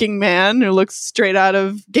 giant, hulking man who looks straight out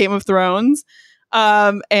of Game of Thrones.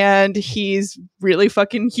 And he's really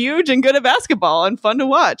fucking huge and good at basketball and fun to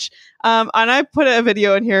watch. And I put a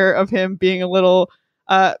video in here of him being a little,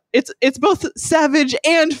 it's both savage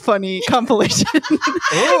and funny compilation.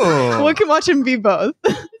 Ooh. We can watch him be both.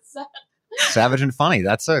 Savage and funny.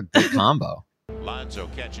 That's a good combo. Lonzo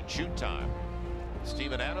catch and shoot time.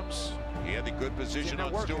 Steven Adams, he had the good position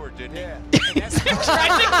on Stewart, didn't he? He's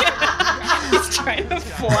trying to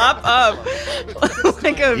flop up.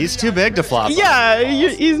 He's too big to flop. Yeah,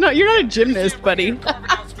 he's not. You're not a gymnast, buddy.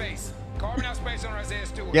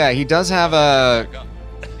 Yeah, he does have a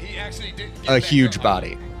huge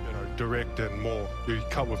body. Direct and more. You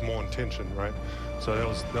cut with more intention, right? So that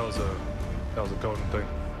was a golden thing.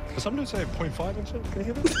 Did somebody say 0.5 and shit? Can you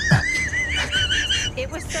hear that? It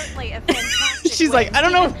was certainly a fantastic. She's like, I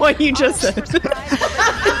don't know what you just said.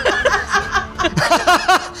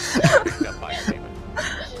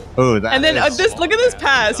 Oh, and then look at this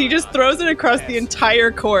pass. He just throws it across the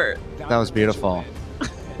entire court. That was beautiful.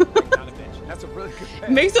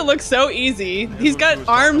 Makes it look so easy. He's got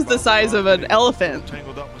arms the size of an elephant.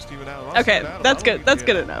 Okay, that's good. That's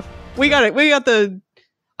good enough. We got it. We got the.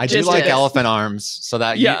 I do like elephant arms, so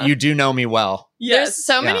that you do know me well. There's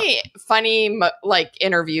so many funny like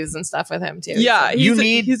interviews and stuff with him too. Yeah,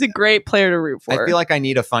 he's a great player to root for. I feel like I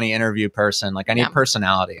need a funny interview person. Like I need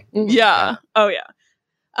personality. Yeah. Oh yeah.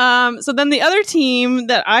 So then the other team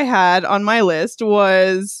that I had on my list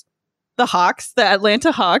was the Hawks, the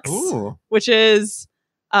Atlanta Hawks, which is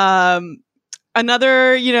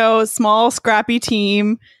another, small scrappy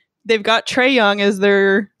team. They've got Trae Young as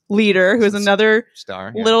their leader, who is another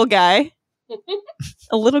star, little guy.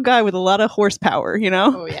 A little guy with a lot of horsepower,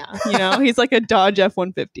 Oh yeah. He's like a Dodge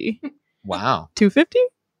F-150. Wow. 250?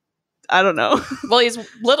 I don't know. Well, he's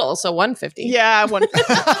little, so 150. Yeah,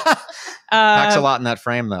 150. Packs a lot in that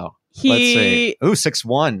frame, though. Let's see. Ooh,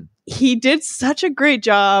 6'1". He did such a great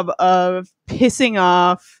job of pissing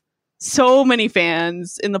off so many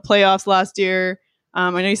fans in the playoffs last year. I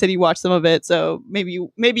know you said you watched some of it, so maybe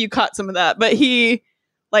you caught some of that. But he,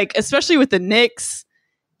 especially with the Knicks,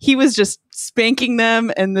 he was just spanking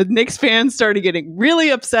them, and the Knicks fans started getting really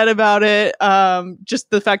upset about it. Just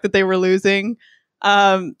the fact that they were losing.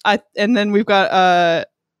 And then we've got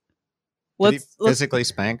let's physically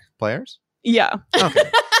spank players. Yeah. Okay.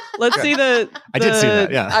 Let's see the. I did see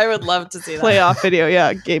that. Yeah. I would love to see that playoff video.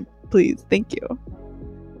 Yeah, Gabe, please, thank you.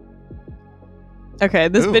 Okay,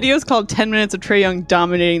 this video is called 10 Minutes of Trae Young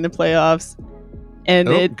Dominating the Playoffs.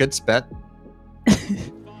 And good spit.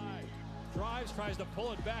 Tries to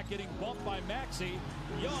pull it back, getting bumped by Maxey.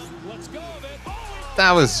 Young, let's go of it.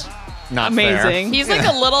 That was not amazing. Fair. He's like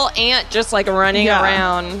a little ant just running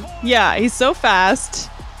around. Yeah, he's so fast.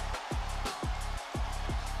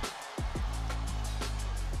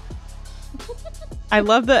 I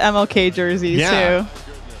love the MLK jerseys too.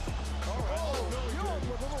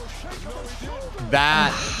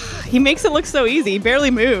 That he makes it look so easy. He barely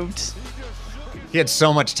moved. He had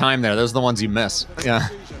so much time there. Those are the ones you miss. Yeah.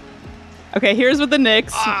 Okay, here's with the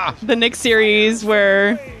Knicks. The Knicks series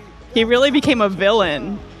where he really became a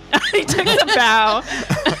villain. He took the bow.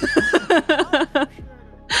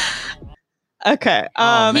 Okay.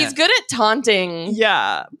 He's good at taunting.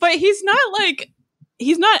 Yeah, but he's not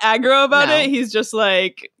aggro about it. He's just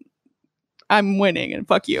like, I'm winning and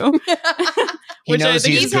fuck you. He knows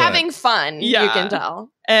he's having fun. Yeah. You can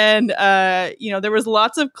tell. And there was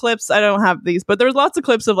lots of clips. I don't have these, but there was lots of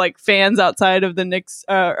clips of fans outside of the Knicks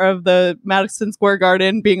of the Madison Square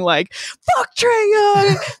Garden being like, "Fuck Trae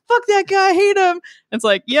Young, fuck that guy, I hate him." And it's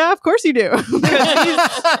like, yeah, of course you do.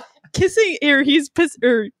 He's kissing or he's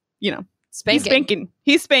spanking.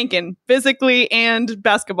 He's spanking physically and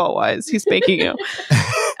basketball wise. He's spanking you.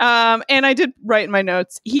 And I did write in my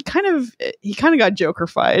notes. He kind of got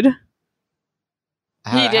Joker-fied.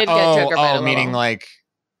 He did get Joker-fied. Oh, meaning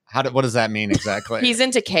what does that mean exactly? He's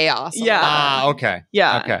into chaos. Yeah. Okay.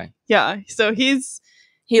 Yeah. Okay. Yeah. So he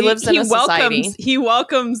lives in a society. He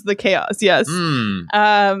welcomes the chaos. Yes.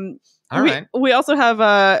 All right. We also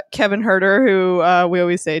have Kevin Huerter, who we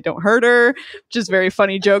always say don't hurt her, which is a very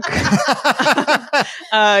funny joke.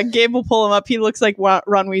 Gabe will pull him up. He looks like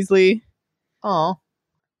Ron Weasley. Oh,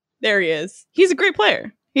 there he is. He's a great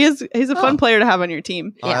player. He's a fun player to have on your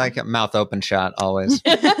team. I like a mouth open shot always.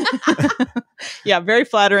 Yeah, very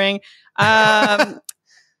flattering. Clint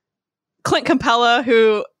Capella,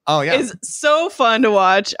 who is so fun to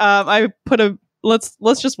watch. I put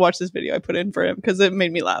let's just watch this video I put in for him because it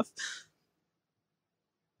made me laugh.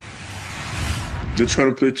 They're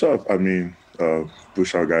trying to play tough. I mean,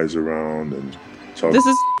 push our guys around and talk. This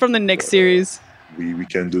is from the Knicks series. We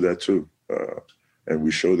can do that too, and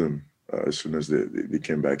we showed them as soon as they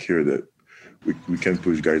came back here that we can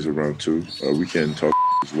push guys around too. We can talk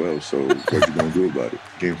as well. So what you gonna do about it?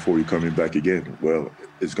 Game 4, you're coming back again. Well,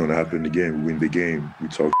 it's gonna happen again. We win the game. We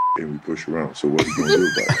talk and we push around. So what are you gonna do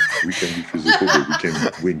about it? We can be physical, but we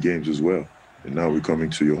can win games as well. And now we're coming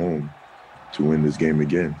to your home to win this game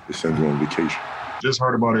again. They send you on vacation. Just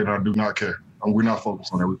heard about it. I do not care. we're not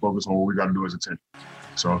focused on that. We focus on what we got to do as a team.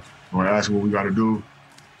 So when I ask what we got to do,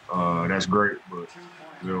 that's great. But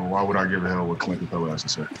why would I give a hell what Clint Capella has to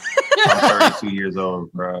say? I'm 32 years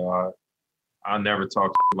old, bro. I never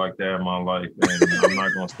talked like that in my life, and I'm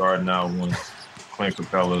not gonna start now when Clint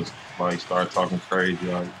Capella's like start talking crazy.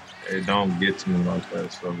 Like, it don't get to me like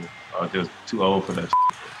that. So I'm just too old for that.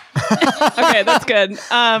 Okay, that's good.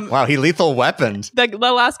 Wow, he lethal weaponed. The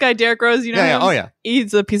last guy, Derrick Rose, you know Yeah, him? oh, yeah.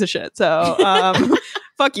 He's a piece of shit. So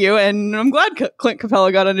fuck you. And I'm glad Clint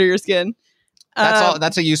Capella got under your skin. That's all.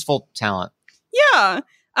 That's a useful talent. Yeah.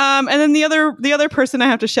 And then the other person I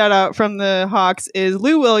have to shout out from the Hawks is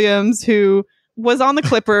Lou Williams, who was on the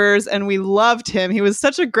Clippers, and we loved him. He was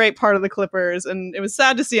such a great part of the Clippers, and it was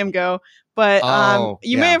sad to see him go. But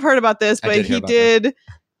you may have heard about this, but he did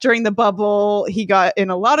during the bubble. He got in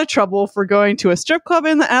a lot of trouble for going to a strip club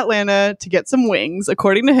in Atlanta to get some wings,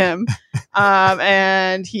 according to him.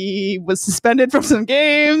 And he was suspended from some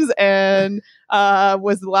games and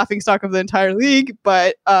was the laughingstock of the entire league.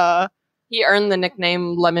 But he earned the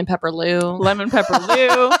nickname Lemon Pepper Lou. Lemon Pepper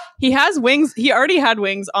Lou. He has wings. He already had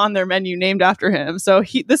wings on their menu named after him. So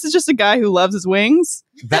this is just a guy who loves his wings.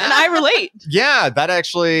 And I relate. Yeah, that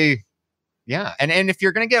actually. Yeah, and if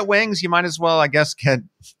you're gonna get wings, you might as well, I guess, get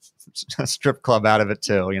a strip club out of it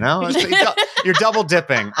too. You know, you're double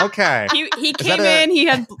dipping. Okay. He came in. He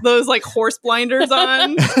had those like horse blinders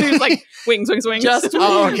on. He was like wings. Just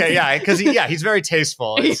okay, yeah, because he's very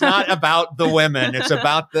tasteful. It's not about the women; it's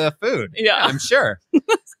about the food. Yeah, I'm sure.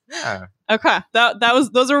 Yeah. Okay,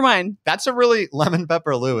 those were mine. That's a really Lemon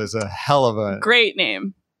Pepper Lou is a hell of a great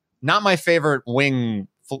name. Not my favorite wing.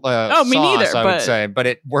 Me sauce, neither. I would say, but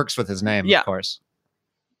it works with his name, Yeah. of course.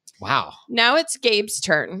 Wow. Now it's Gabe's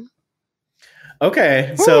turn.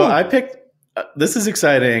 Okay, so I picked. This is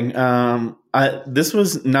exciting. This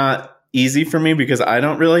was not easy for me because I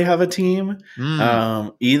don't really have a team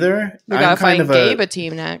either. We gotta find Gabe a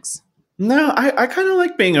team next. No, I kind of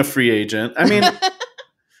like being a free agent. I mean,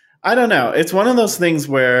 I don't know. It's one of those things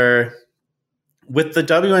where with the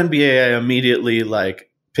WNBA, I immediately like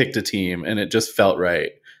picked a team and it just felt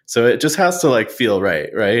right. So it just has to like feel right.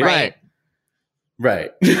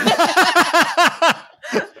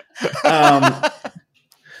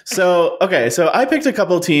 So I picked a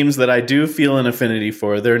couple teams that I do feel an affinity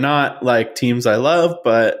for. They're not like teams I love,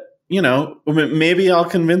 but you know, maybe I'll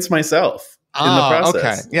convince myself in the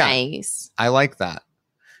process. Okay. Yeah. Nice. I like that.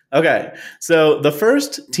 Okay. So the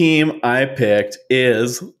first team I picked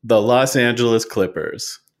is the Los Angeles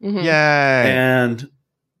Clippers. Mm-hmm. Yay. And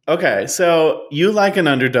okay, so you like an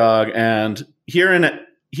underdog, and here in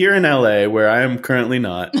LA, where I am currently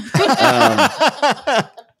not,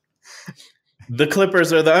 the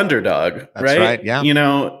Clippers are the underdog, That's right, yeah. You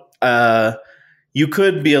know, you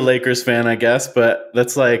could be a Lakers fan, I guess, but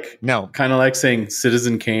that's like kind of like saying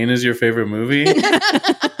Citizen Kane is your favorite movie.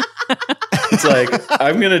 It's like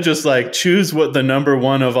I'm gonna just like choose what the number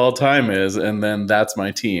one of all time is, and then that's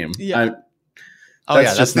my team. Yeah.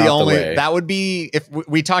 That's the only. That would be if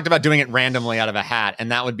we talked about doing it randomly out of a hat, and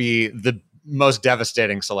that would be the most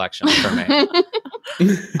devastating selection for me.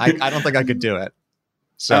 I don't think I could do it.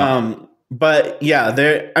 So, but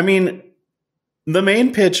yeah, I mean, the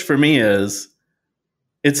main pitch for me is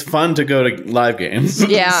it's fun to go to live games.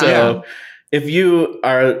 Yeah. So if you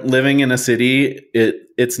are living in a city,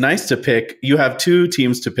 it's nice to pick. You have two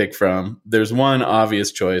teams to pick from. There's one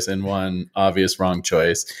obvious choice and one obvious wrong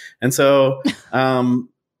choice. And so,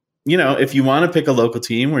 you know, if you want to pick a local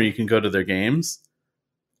team where you can go to their games,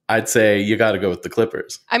 I'd say you got to go with the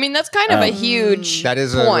Clippers. I mean, that's kind of a huge That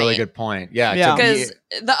is point. a really good point. Yeah. Because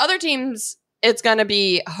the other teams, it's going to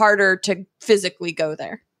be harder to physically go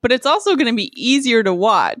there. But it's also going to be easier to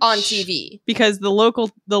watch on TV because the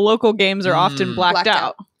local games are often blacked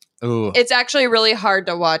out. Ooh. It's actually really hard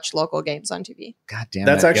to watch local games on TV. God damn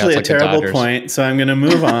That's it. actually it's a like the terrible Dodgers. point. So I'm going to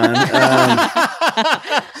move on.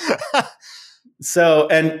 So,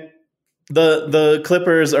 and the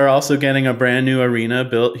Clippers are also getting a brand new arena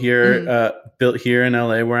built here in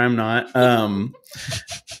LA, where I'm not.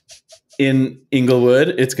 In Inglewood,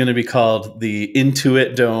 it's going to be called the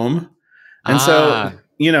Intuit Dome, and so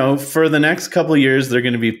you know, for the next couple of years, they're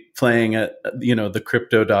going to be playing at the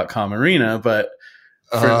Crypto.com arena, but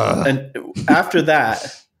and after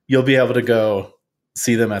that, you'll be able to go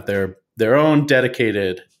see them at their own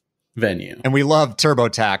dedicated venue. And we love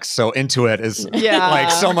TurboTax, so Intuit is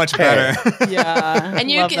like so much better. Yeah.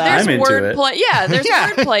 And you Love can, that. there's I'm into it. wordplay. Yeah, there's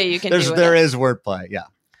wordplay you can do. There is wordplay, yeah.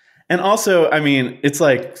 And also, I mean, it's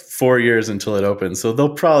like 4 years until it opens, so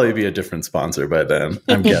there'll probably be a different sponsor by then,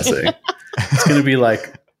 I'm guessing. It's going to be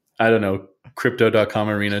like, I don't know, Crypto.com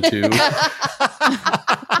Arena 2.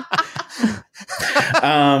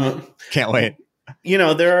 Can't wait. You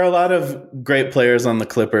know, there are a lot of great players on the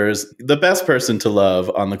Clippers. The best person to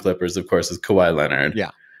love on the Clippers, of course, is Kawhi Leonard. Yeah.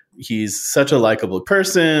 He's such a likable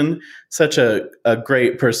person, such a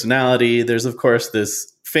great personality. There's, of course,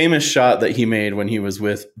 this famous shot that he made when he was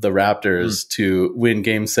with the Raptors to win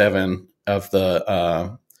Game 7 of the,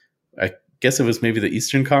 I guess it was maybe the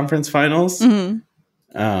Eastern Conference Finals.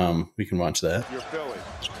 Mm-hmm. We can watch that.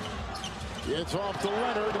 It's off to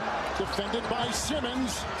Leonard, defended by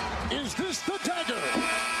Simmons. Is this the dagger?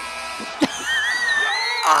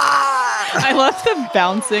 I love them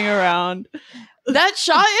bouncing around. That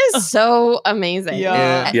shot is so amazing.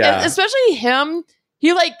 Yeah. And especially him.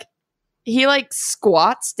 He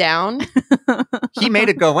squats down. He made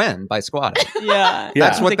it go in by squatting. Yeah.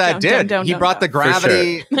 That's what Like, that did. He brought the For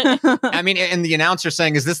gravity. I mean, and the announcer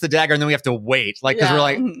saying, "Is this the dagger?" And then we have to wait, like, because we're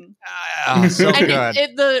like, so And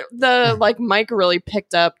good. the like mic really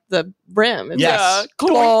picked up the rim. It's Yes. like,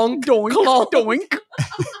 clonk, doink, doink.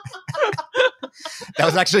 That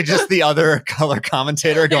was actually just the other color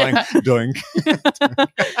commentator going, doink.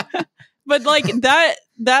 But like that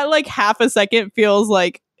like half a second feels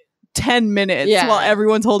like 10 minutes Yeah. while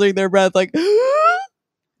everyone's holding their breath like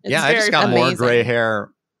Yeah, I just got more amazing. gray hair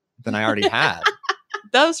than I already had.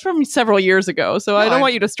 that was from several years ago, so I don't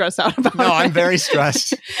want you to stress out about it. No, I'm very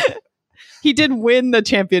stressed. He did win the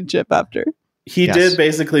championship after. He Yes. did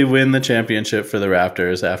basically win the championship for the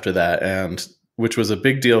Raptors after that, and which was a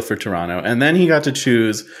big deal for Toronto. And then he got to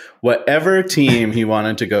choose whatever team he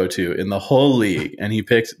wanted to go to in the whole league, and he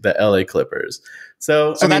picked the LA Clippers.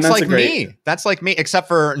 So I mean, that's like a great, me. That's like me, except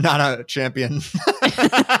for not a champion.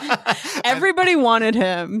 Everybody wanted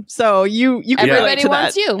him, so you can relate Everybody to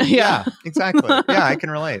wants that. you. Yeah, exactly. Yeah, I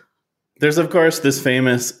can relate. There's of course this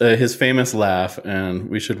famous his famous laugh, and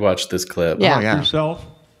we should watch this clip. Yeah. Oh, yeah. Yourself,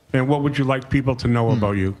 and what would you like people to know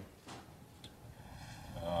about you?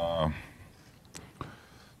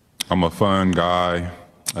 I'm a fun guy.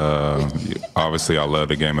 Obviously, I love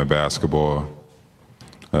the game of basketball.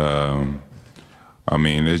 I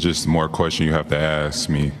mean, it's just more question you have to ask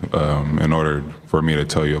me in order for me to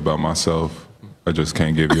tell you about myself. I just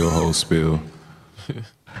can't give you a whole spiel.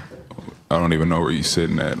 I don't even know where you're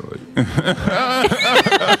sitting at.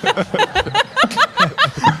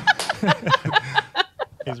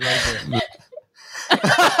 He's right there.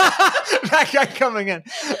 That guy coming in.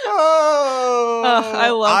 Oh, I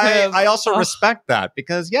love him. I also respect that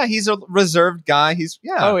because, yeah, he's a reserved guy. He's,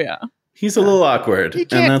 Oh yeah, He's a little awkward. He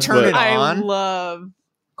can't and that's turn what, it I on. love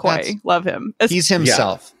That's- Kawhi. Love him. He's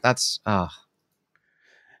himself. That's,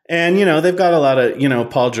 And you know they've got a lot of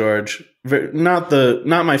Paul George, not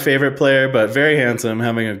my favorite player, but very handsome,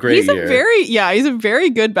 having a great He's year. he's a very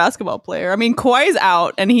good basketball player. I mean, Kawhi's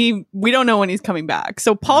out, and we don't know when he's coming back.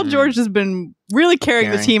 So Paul George has been really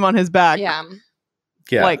carrying the team on his back. Yeah.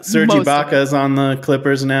 Yeah, like, Serge most of Ibaka's on the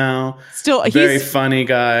Clippers now. Still, Very he's funny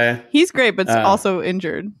guy. he's great, but also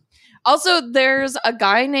injured. Also, there's a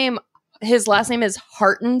guy named, his last name is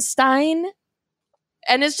Hartenstein.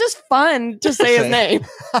 And it's just fun to say his name.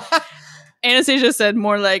 Anastasia said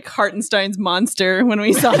more like Hartenstein's monster when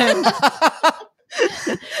we saw him.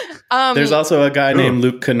 There's also a guy named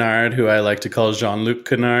Luke Kennard who I like to call Jean-Luc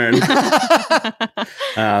Kennard.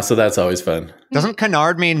 So that's always fun. Doesn't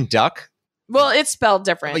canard mean duck? Well, it's spelled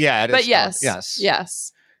different. Yeah, it is But spelled-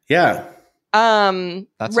 yes. Yeah.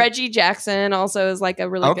 That's Reggie Jackson also is like a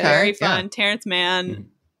really good. Very fun. Terrence Mann.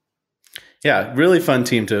 Yeah, really fun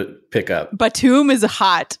team to pick up. Batum is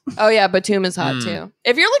hot. Oh yeah, Batum is hot too.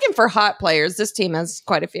 If you're looking for hot players, this team has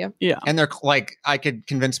quite a few. Yeah. And they're like, I could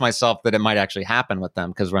convince myself that it might actually happen with them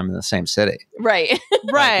because we're in the same city. Right.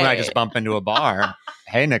 Right. When I just bump into a bar.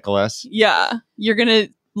 Hey, Nicholas. Yeah. You're going to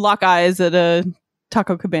lock eyes at a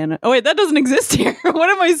Taco Cabana. Oh, wait, that doesn't exist here. What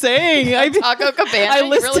am I saying? Taco Cabana. I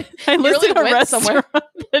listed really a went restaurant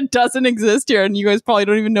that doesn't exist here, and you guys probably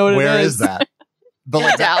don't even know what Where it is that? But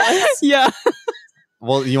like Dallas. Yeah.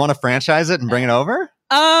 Well, you want to franchise it and bring it over?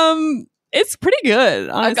 It's pretty good,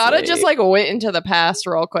 honestly. I gotta just like went into the past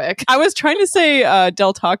real quick. I was trying to say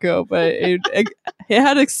Del Taco, but it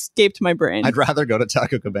had escaped my brain. I'd rather go to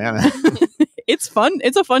Taco Cabana. It's fun.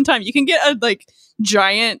 It's a fun time. You can get a like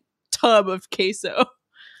giant tub of queso,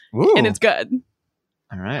 Ooh. and it's good.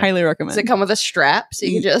 All right. Highly recommend. Does it come with a strap so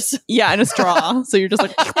you can just and a straw, so you're just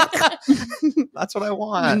like That's what I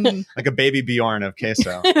want. Like a baby Bjorn of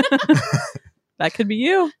queso. that could be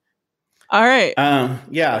you. All right.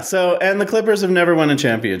 Yeah. So, and the Clippers have never won a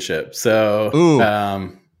championship. So,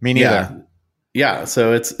 me neither. Yeah.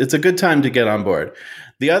 So it's a good time to get on board.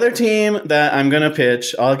 The other team that I'm going to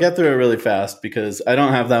pitch, I'll get through it really fast because I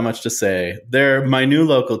don't have that much to say. They're my new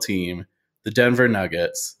local team, the Denver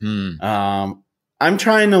Nuggets. I'm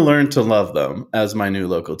trying to learn to love them as my new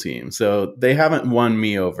local team. So they haven't won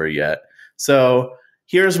me over yet. So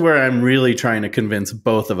here's where I'm really trying to convince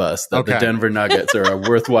both of us that the Denver Nuggets are a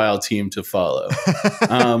worthwhile team to follow.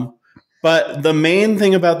 But the main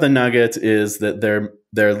thing about the Nuggets is that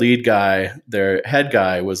their lead guy, their head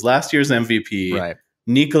guy, was last year's MVP, right.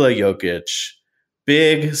 Nikola Jokic,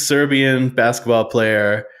 big Serbian basketball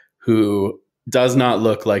player who does not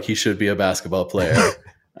look like he should be a basketball player.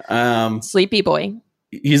 Sleepy boy.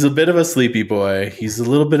 He's a bit of a sleepy boy. He's a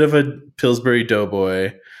little bit of a Pillsbury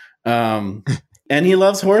Doughboy. And he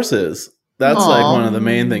loves horses. That's like one of the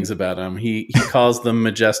main things about him. He calls them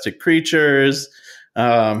majestic creatures.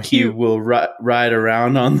 He will ride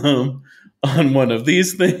around on them on one of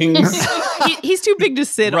these things. He's too big to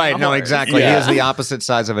sit right, on. No, exactly. Yeah. He is the opposite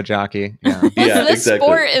size of a jockey. Yeah, So this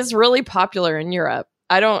sport is really popular in Europe.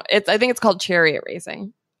 I think it's called chariot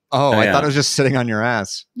racing. Oh, I thought it was just sitting on your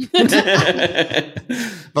ass. But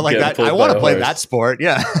like that, I want to play that sport.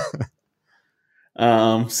 Yeah.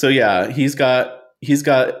 So yeah, he's got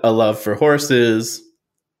a love for horses.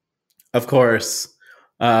 Of course,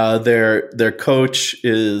 their coach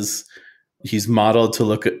he's modeled to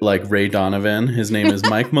look like Ray Donovan. His name is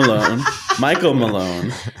Mike Malone. Michael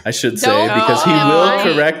Malone, I should say, because he will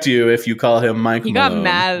correct you if you call him Mike He Malone. got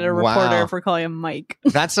mad at a reporter for calling him Mike.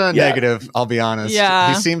 That's a negative, I'll be honest.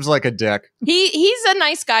 Yeah. He seems like a dick. He's a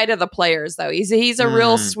nice guy to the players, though. He's a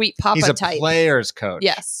real sweet papa He's a type. player's coach.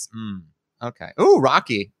 Yes. Okay. Ooh,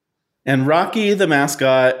 Rocky. And Rocky, the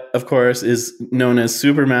mascot, of course, is known as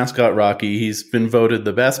Super Mascot Rocky. He's been voted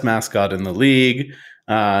the best mascot in the league.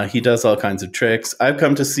 He does all kinds of tricks. I've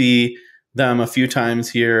come to see them a few times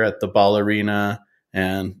here at the Ball Arena,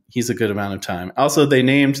 and he's a good amount of time. Also, they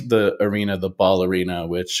named the arena the Ball Arena,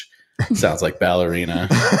 which sounds like ballerina.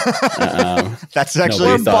 That's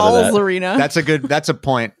actually Balls Arena. That's a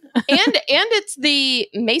point. and it's the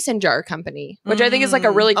Mason Jar Company, which I think is like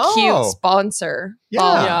a really cute sponsor.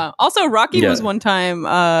 Yeah. Also, Rocky was one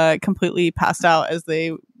time completely passed out as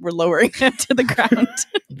they were lowering him to the ground.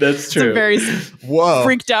 That's true. So very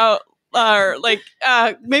freaked out.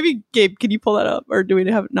 Maybe Gabe, can you pull that up, or do we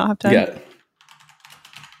not have time? Yeah.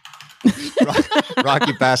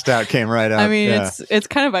 Rocky passed out, came right up. I mean, it's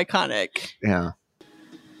kind of iconic. Yeah.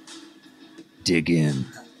 Dig in.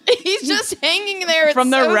 He's just hanging there. It's from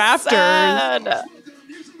the so rafters. sad.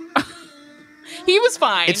 He was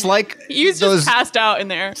fine. It's like he was just passed out in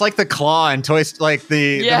there. It's like the claw and like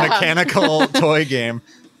the mechanical toy game.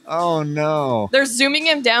 Oh no! They're zooming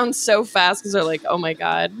him down so fast because they're like, "Oh my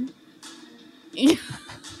god!"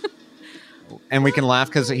 And we can laugh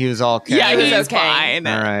because he was all okay. Yeah, he was okay. Fine.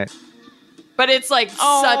 All right. But it's like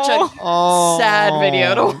such a sad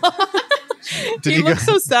video to watch. He looks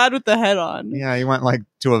so sad with the head on. Yeah, he went like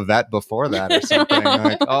to a vet before that or something.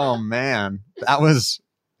 Like, oh man, that was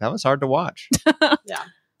hard to watch. Yeah.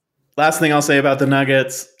 Last thing I'll say about the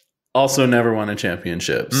Nuggets: also never won a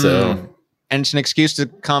championship. So, and it's an excuse to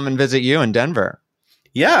come and visit you in Denver.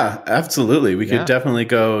 Yeah, absolutely. We could definitely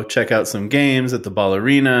go check out some games at the Ball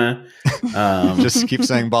Arena. Just keep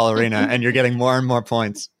saying Ball Arena, and you're getting more and more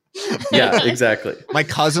points. Yeah, exactly. My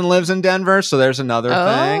cousin lives in Denver, so there's another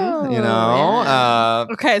thing, you know. Yeah.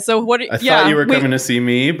 Okay, so what? I thought you were coming to see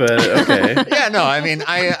me, but okay. Yeah, no, I mean,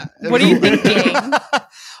 what are you thinking?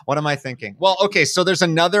 What am I thinking? Well, okay, so there's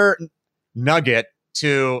another nugget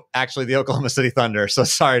to actually the Oklahoma City Thunder. So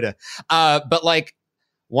sorry to, but like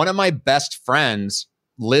one of my best friends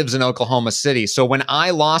lives in Oklahoma City. So when I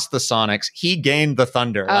lost the Sonics, he gained the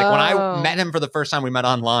Thunder. Like when I met him for the first time, we met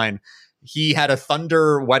online. He had a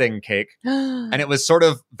Thunder wedding cake, and it was sort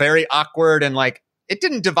of very awkward, and like it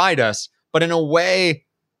didn't divide us, but in a way,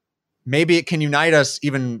 maybe it can unite us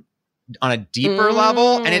even on a deeper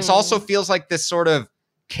level. And it also feels like this sort of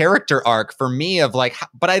character arc for me of like,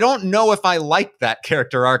 but I don't know if I like that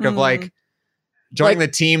character arc of like joining the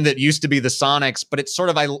team that used to be the Sonics, but it's sort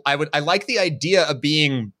of, I like the idea of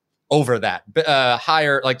being over that,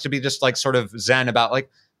 higher, like to be just like sort of zen about like,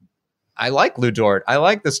 I like Lou Dort. I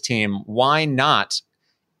like this team. Why not?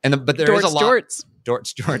 But there is a lot.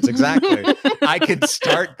 Jorts, exactly. I could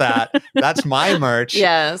start that. That's my merch.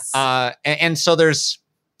 Yes. And so there's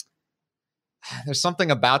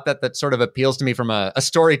something about that sort of appeals to me from a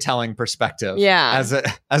storytelling perspective. Yeah.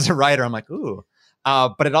 As a writer, I'm like, ooh.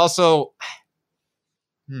 But it also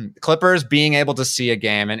Clippers being able to see a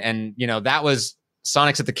game and you know, that was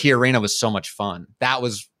Sonics at the Key Arena was so much fun.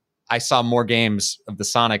 I saw more games of the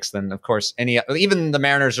Sonics than, of course, even the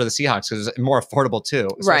Mariners or the Seahawks, because it's more affordable too,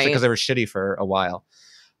 especially because they were shitty for a while.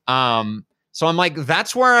 So I'm like,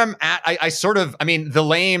 that's where I'm at. I mean, the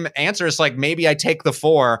lame answer is like, maybe I take the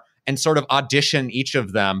 4 and sort of audition each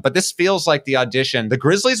of them. But this feels like the audition. The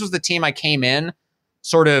Grizzlies was the team I came in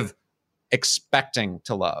sort of expecting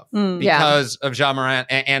to love because of Ja Morant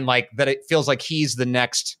and like that it feels like he's the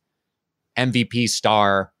next MVP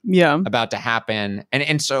star about to happen.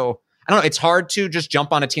 And so I don't know, it's hard to just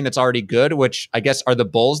jump on a team that's already good, which I guess are the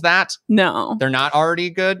Bulls that? No. They're not already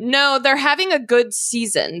good? No, they're having a good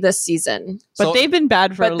season this season. But they've been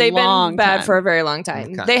bad for a long time. But they've been bad for a very long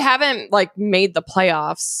time. Okay. They haven't like made the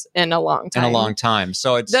playoffs in a long time. In a long time.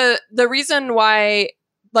 So it's the reason why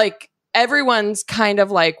like everyone's kind of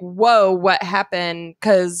like, whoa, what happened?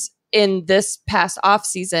 Because in this past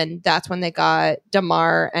offseason, that's when they got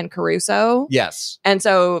DeMar and Caruso. Yes. And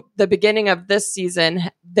so the beginning of this season,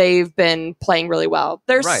 they've been playing really well.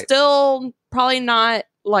 They're still probably not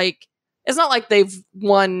like, it's not like they've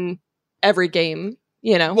won every game,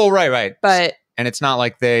 you know? Well, right. But and it's not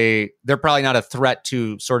like they're probably not a threat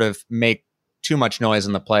to sort of make too much noise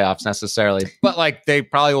in the playoffs necessarily, but like they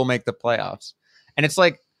probably will make the playoffs. And it's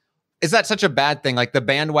like, is that such a bad thing? Like the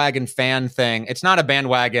bandwagon fan thing, it's not a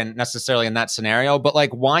bandwagon necessarily in that scenario, but like,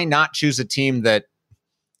 why not choose a team that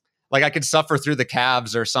like I could suffer through the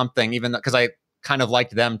Cavs or something, even because I kind of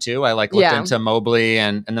liked them too. I like looked into Mobley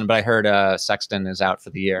and then, but I heard Sexton is out for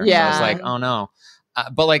the year. Yeah. So I was like, oh no.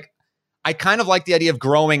 But like, I kind of like the idea of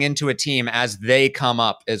growing into a team as they come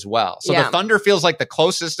up as well. So the Thunder feels like the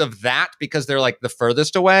closest of that because they're like the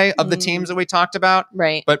furthest away of the teams that we talked about.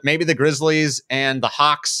 Right. But maybe the Grizzlies and the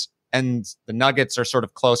Hawks and the Nuggets are sort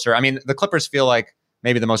of closer. I mean, the Clippers feel like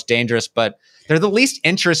maybe the most dangerous, but they're the least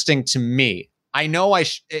interesting to me. I know I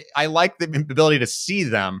like the ability to see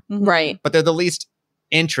them, right? But they're the least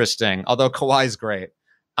interesting, although Kawhi's great.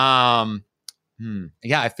 Yeah,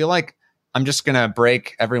 I feel like I'm just going to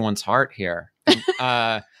break everyone's heart here.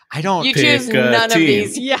 I don't... You choose none of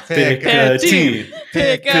these. Yeah. Pick a team.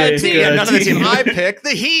 Pick a team. None of the team. I pick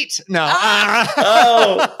the Heat. No.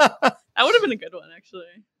 That would have been a good one, actually.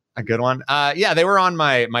 A good one. Yeah, they were on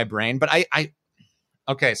my brain, but I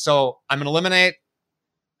okay, so I'm gonna eliminate.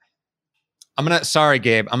 Sorry,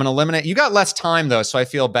 Gabe. I'm gonna eliminate. You got less time though, so I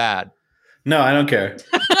feel bad. No, I don't care.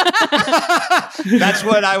 That's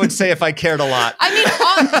what I would say if I cared a lot.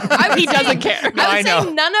 I mean, he doesn't care. I would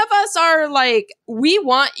say none of us are like, we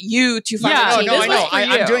want you to find a team. No, I know.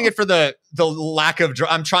 I'm doing it for the lack of.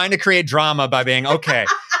 I'm trying to create drama by being okay.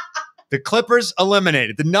 The Clippers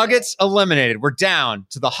eliminated. The Nuggets eliminated. We're down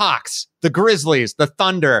to the Hawks, the Grizzlies, the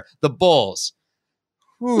Thunder, the Bulls.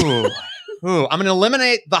 I'm going to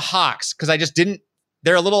eliminate the Hawks because I just didn't.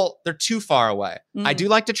 They're too far away. I do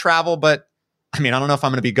like to travel, but I mean, I don't know if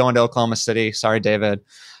I'm going to be going to Oklahoma City. Sorry, David.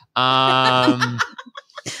 All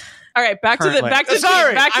right, back to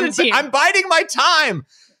the team. I'm biding my time.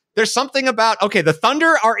 There's something about, the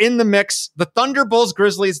Thunder are in the mix. The Thunder, Bulls,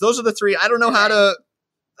 Grizzlies. Those are the three. I don't know how to.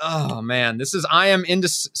 Oh man, I am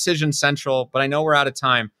indecision central, but I know we're out of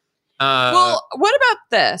time. Well, what about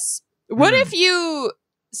this? What if you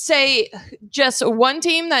say just one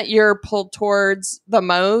team that you're pulled towards the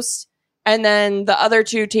most, and then the other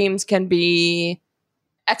two teams can be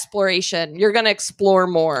exploration? You're going to explore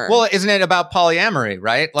more. Well, isn't it about polyamory,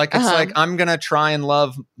 right? Like it's like I'm going to try and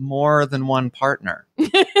love more than one partner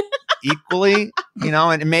equally,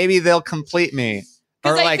 and maybe they'll complete me.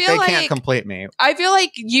 Or like they can't complete me. I feel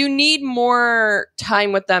like you need more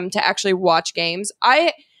time with them to actually watch games.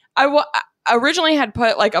 I originally had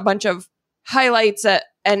put like a bunch of highlights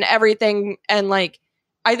and everything, and like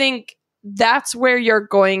I think that's where you're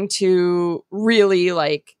going to really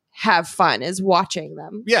like have fun is watching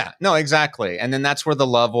them. Yeah, no, exactly. And then that's where the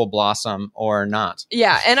love will blossom or not.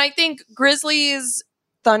 Yeah, and I think Grizzlies,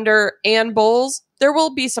 Thunder, and Bulls, there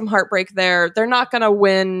will be some heartbreak there. They're not going to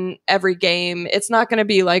win every game. It's not going to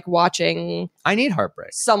be like watching I need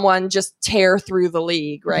heartbreak. Someone just tear through the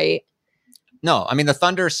league, right? No, I mean the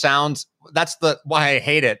Thunder sounds, that's why I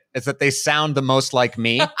hate it, is that they sound the most like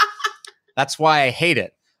me. That's why I hate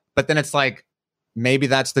it. But then it's like, maybe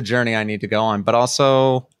that's the journey I need to go on. But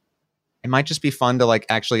also, it might just be fun to like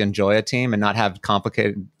actually enjoy a team and not have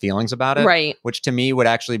complicated feelings about it. Right. Which to me would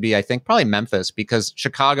actually be, I think, probably Memphis, because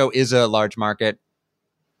Chicago is a large market.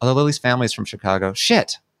 Although Lily's family's from Chicago.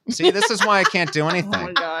 Shit. See, this is why I can't do anything. Oh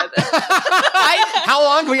my God. How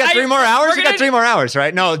long? We got 3 more hours? We got 3 more hours,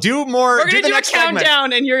 right? No, do more. We're going to do a countdown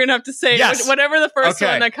segment. And you're going to have to say whatever the first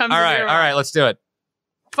one that comes All right, let's do it.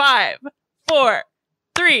 5, 4,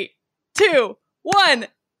 3, 2, 1.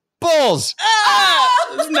 Bulls.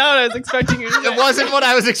 That's not what I was expecting you to say. It wasn't what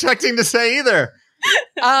I was expecting to say either.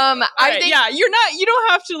 I think you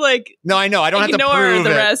don't have to like. No, I know. I don't have to prove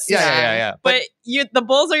the it. rest. Yeah. But the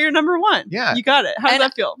Bulls are your number one. Yeah. You got it. How does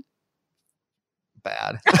that feel?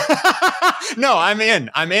 bad. No, I'm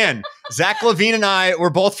in. Zach Levine and I, we're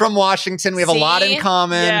both from Washington. We have a lot in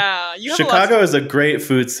common. Yeah, Chicago is a great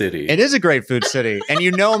food city. It is a great food city. And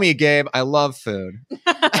you know me, Gabe. I love food.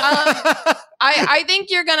 I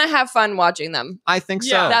think you're gonna have fun watching them. I think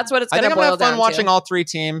so. Yeah. That's what it's gonna I think boil I'm gonna have fun down watching to. all three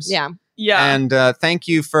teams. Yeah. And thank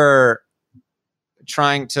you for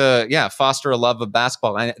trying to foster a love of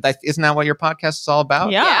basketball. And isn't that what your podcast is all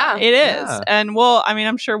about? Yeah, it is. Yeah. And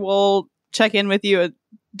I'm sure we'll check in with you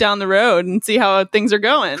down the road and see how things are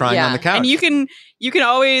going. Crying on the couch. And you can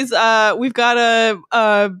always we've got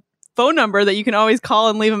a phone number that you can always call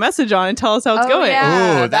and leave a message on and tell us how it's going.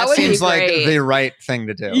 Ooh, that seems like the right thing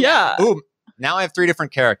to do. Yeah. Ooh, now I have 3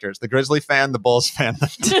 different characters: the Grizzly fan, the Bulls fan,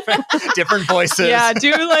 different voices. Yeah,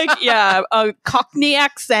 do a Cockney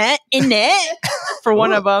accent in it for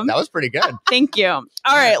one of them. That was pretty good. Thank you. All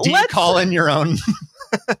right, Do you call in your own?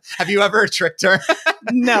 Have you ever tricked her?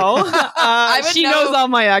 No, she knows all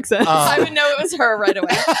my accents. I would know it was her right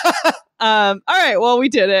away. All right, well, we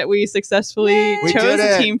did it. We successfully chose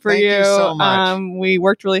a team for Thank you so much. We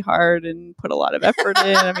worked really hard and put a lot of effort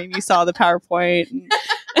in. I mean, you saw the PowerPoint.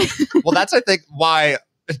 Well, that's I think why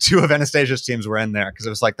 2 of Anastasia's teams were in there, because it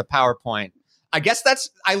was like the PowerPoint. I guess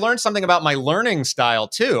I learned something about my learning style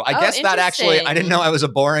too. I guess that actually, I didn't know I was a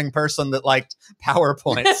boring person that liked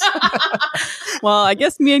PowerPoints. Well, I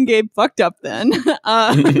guess me and Gabe fucked up then.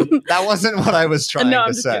 That wasn't what I was trying I'm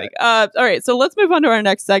to just say. kidding. All right, so let's move on to our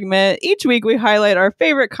next segment. Each week we highlight our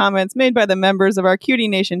favorite comments made by the members of our Cutie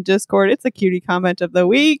Nation Discord. It's a cutie comment of the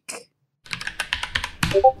week.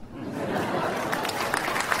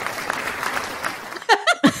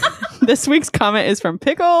 This week's comment is from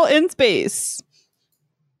Pickle in Space.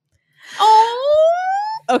 Oh.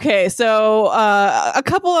 Okay, so a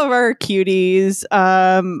couple of our cuties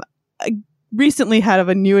recently had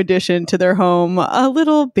a new addition to their home, a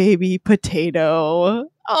little baby potato.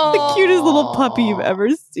 The cutest little puppy you've ever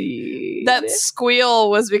seen. That squeal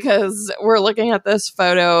was because we're looking at this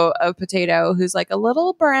photo of Potato, who's like a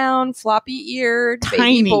little brown, floppy-eared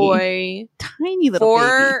Tiny. baby boy. Tiny little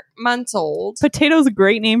 4 months old. Potato's a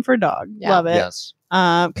great name for a dog. Yeah. Love it. Yes.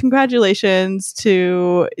 Congratulations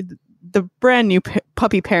to the brand new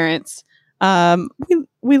puppy parents.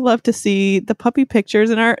 We love to see the puppy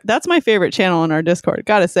pictures in that's my favorite channel in our Discord.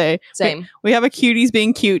 Gotta say, Same. We have a cuties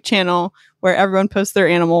being cute channel where everyone posts their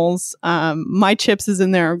animals. My Chips is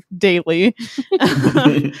in there daily.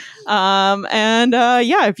 If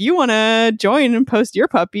you want to join and post your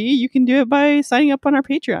puppy, you can do it by signing up on our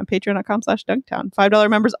Patreon, patreon.com/Dunktown. $5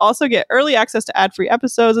 members also get early access to ad-free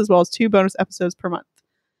episodes as well as 2 bonus episodes per month.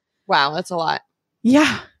 Wow, that's a lot.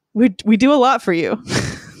 Yeah, we do a lot for you.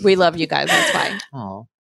 We love you guys. That's why. Aw.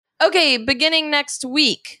 Okay, beginning next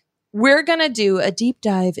week, we're going to do a deep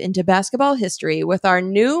dive into basketball history with our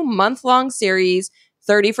new month-long series,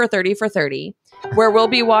 30 for 30 for 30, where we'll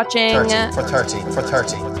be watching... 30 for 30 for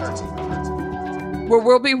 30. Where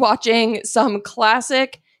we'll be watching some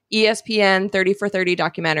classic ESPN 30 for 30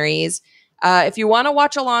 documentaries. If you want to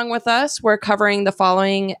watch along with us, we're covering the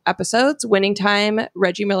following episodes: Winning Time,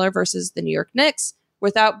 Reggie Miller versus the New York Knicks,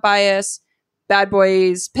 Without Bias, Bad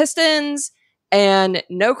Boys Pistons, and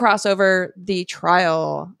no crossover, The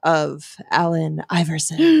Trial of Allen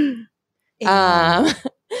Iverson.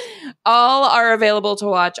 All are available to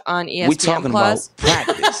watch on ESPN+. We talking about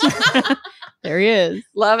practice. There he is.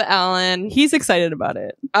 Love Allen. He's excited about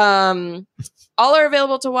it. All are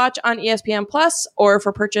available to watch on ESPN Plus or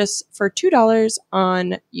for purchase for $2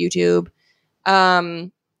 on YouTube.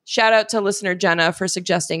 Shout out to listener Jenna for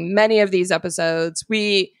suggesting many of these episodes.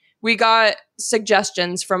 We got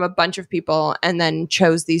suggestions from a bunch of people and then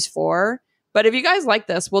chose these 4. But if you guys like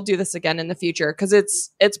this, we'll do this again in the future because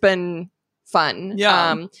it's been fun.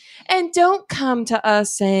 Yeah. And don't come to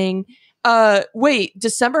us saying, wait,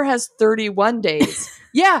 December has 31 days.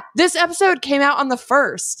 Yeah, this episode came out on the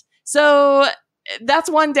 1st. So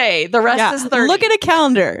that's 1 day. The rest is 30. Look at a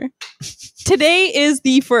calendar. Today is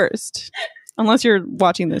the 1st. Unless you're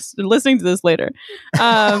watching this, listening to this later.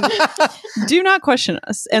 Do not question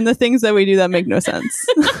us and the things that we do that make no sense.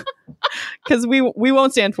 Because we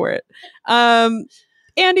won't stand for it.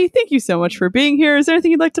 Andy, thank you so much for being here. Is there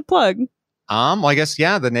anything you'd like to plug? Well, I guess,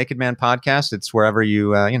 the Naked Man podcast. It's wherever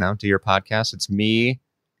you, do your podcast. It's me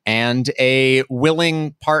and a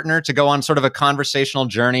willing partner to go on sort of a conversational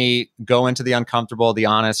journey, go into the uncomfortable, the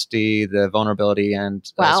honesty, the vulnerability,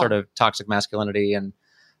 and sort of toxic masculinity and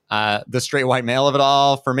the straight white male of it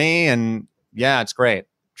all for me. And it's great.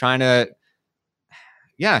 Trying to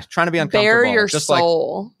be uncomfortable. Bare your just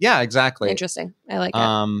soul. Exactly. Interesting. I like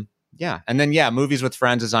it. And then Movies with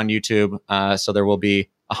Friends is on YouTube. So there will be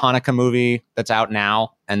a Hanukkah movie that's out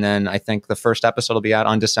now. And then I think the first episode will be out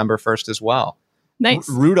on December 1st as well. Nice.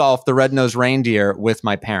 Rudolph the Red-Nosed Reindeer with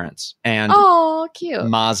my parents. And Oh, cute.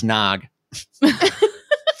 Ma's Nog.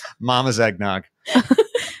 Mama's eggnog.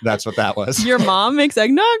 That's what that was. Your mom makes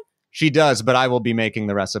eggnog? She does, but I will be making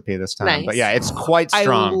the recipe this time. Nice. But yeah, it's quite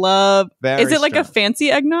strong. I love. Very Is it like a strong.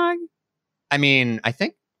 fancy eggnog? I mean, I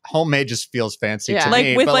think homemade just feels fancy Yeah. to Like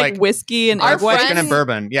me. with but like whiskey and Our egg whites? chicken and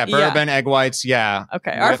bourbon. Yeah, bourbon, egg whites. Yeah.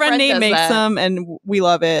 Okay. Our friend friend Nate does makes that. some and we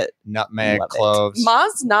love it. Nutmeg, Love it. cloves.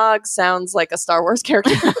 Maz Nog sounds like a Star Wars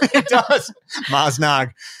character. It does. Ma's Nog.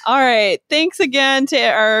 All right. Thanks again to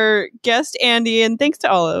our guest, Andy, and thanks to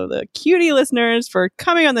all of the cutie listeners for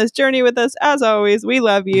coming on this journey with us. As always, we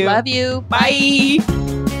love you. Love you. Bye.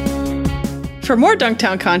 For more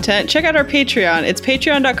Dunktown content, check out our Patreon. It's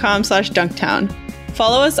patreon.com/Dunktown.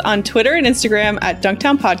 Follow us on Twitter and Instagram at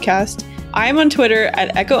Dunktown Podcast. I am on Twitter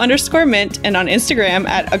at Echo_Mint and on Instagram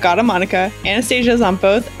at Agata Monica. Anastasia is on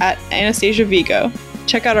both at Anastasia Vigo.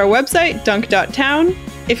 Check out our website, dunk.town.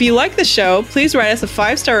 If you like the show, please write us a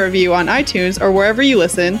 5-star review on iTunes or wherever you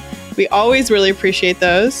listen. We always really appreciate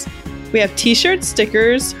those. We have t-shirts,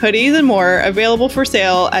 stickers, hoodies, and more available for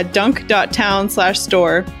sale at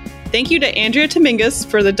dunk.town/store. Thank you to Andrea Tomingus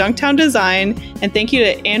for the Dunktown design, and thank you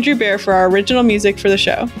to Andrew Bear for our original music for the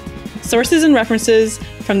show. Sources and references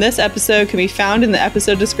from this episode can be found in the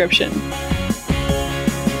episode description.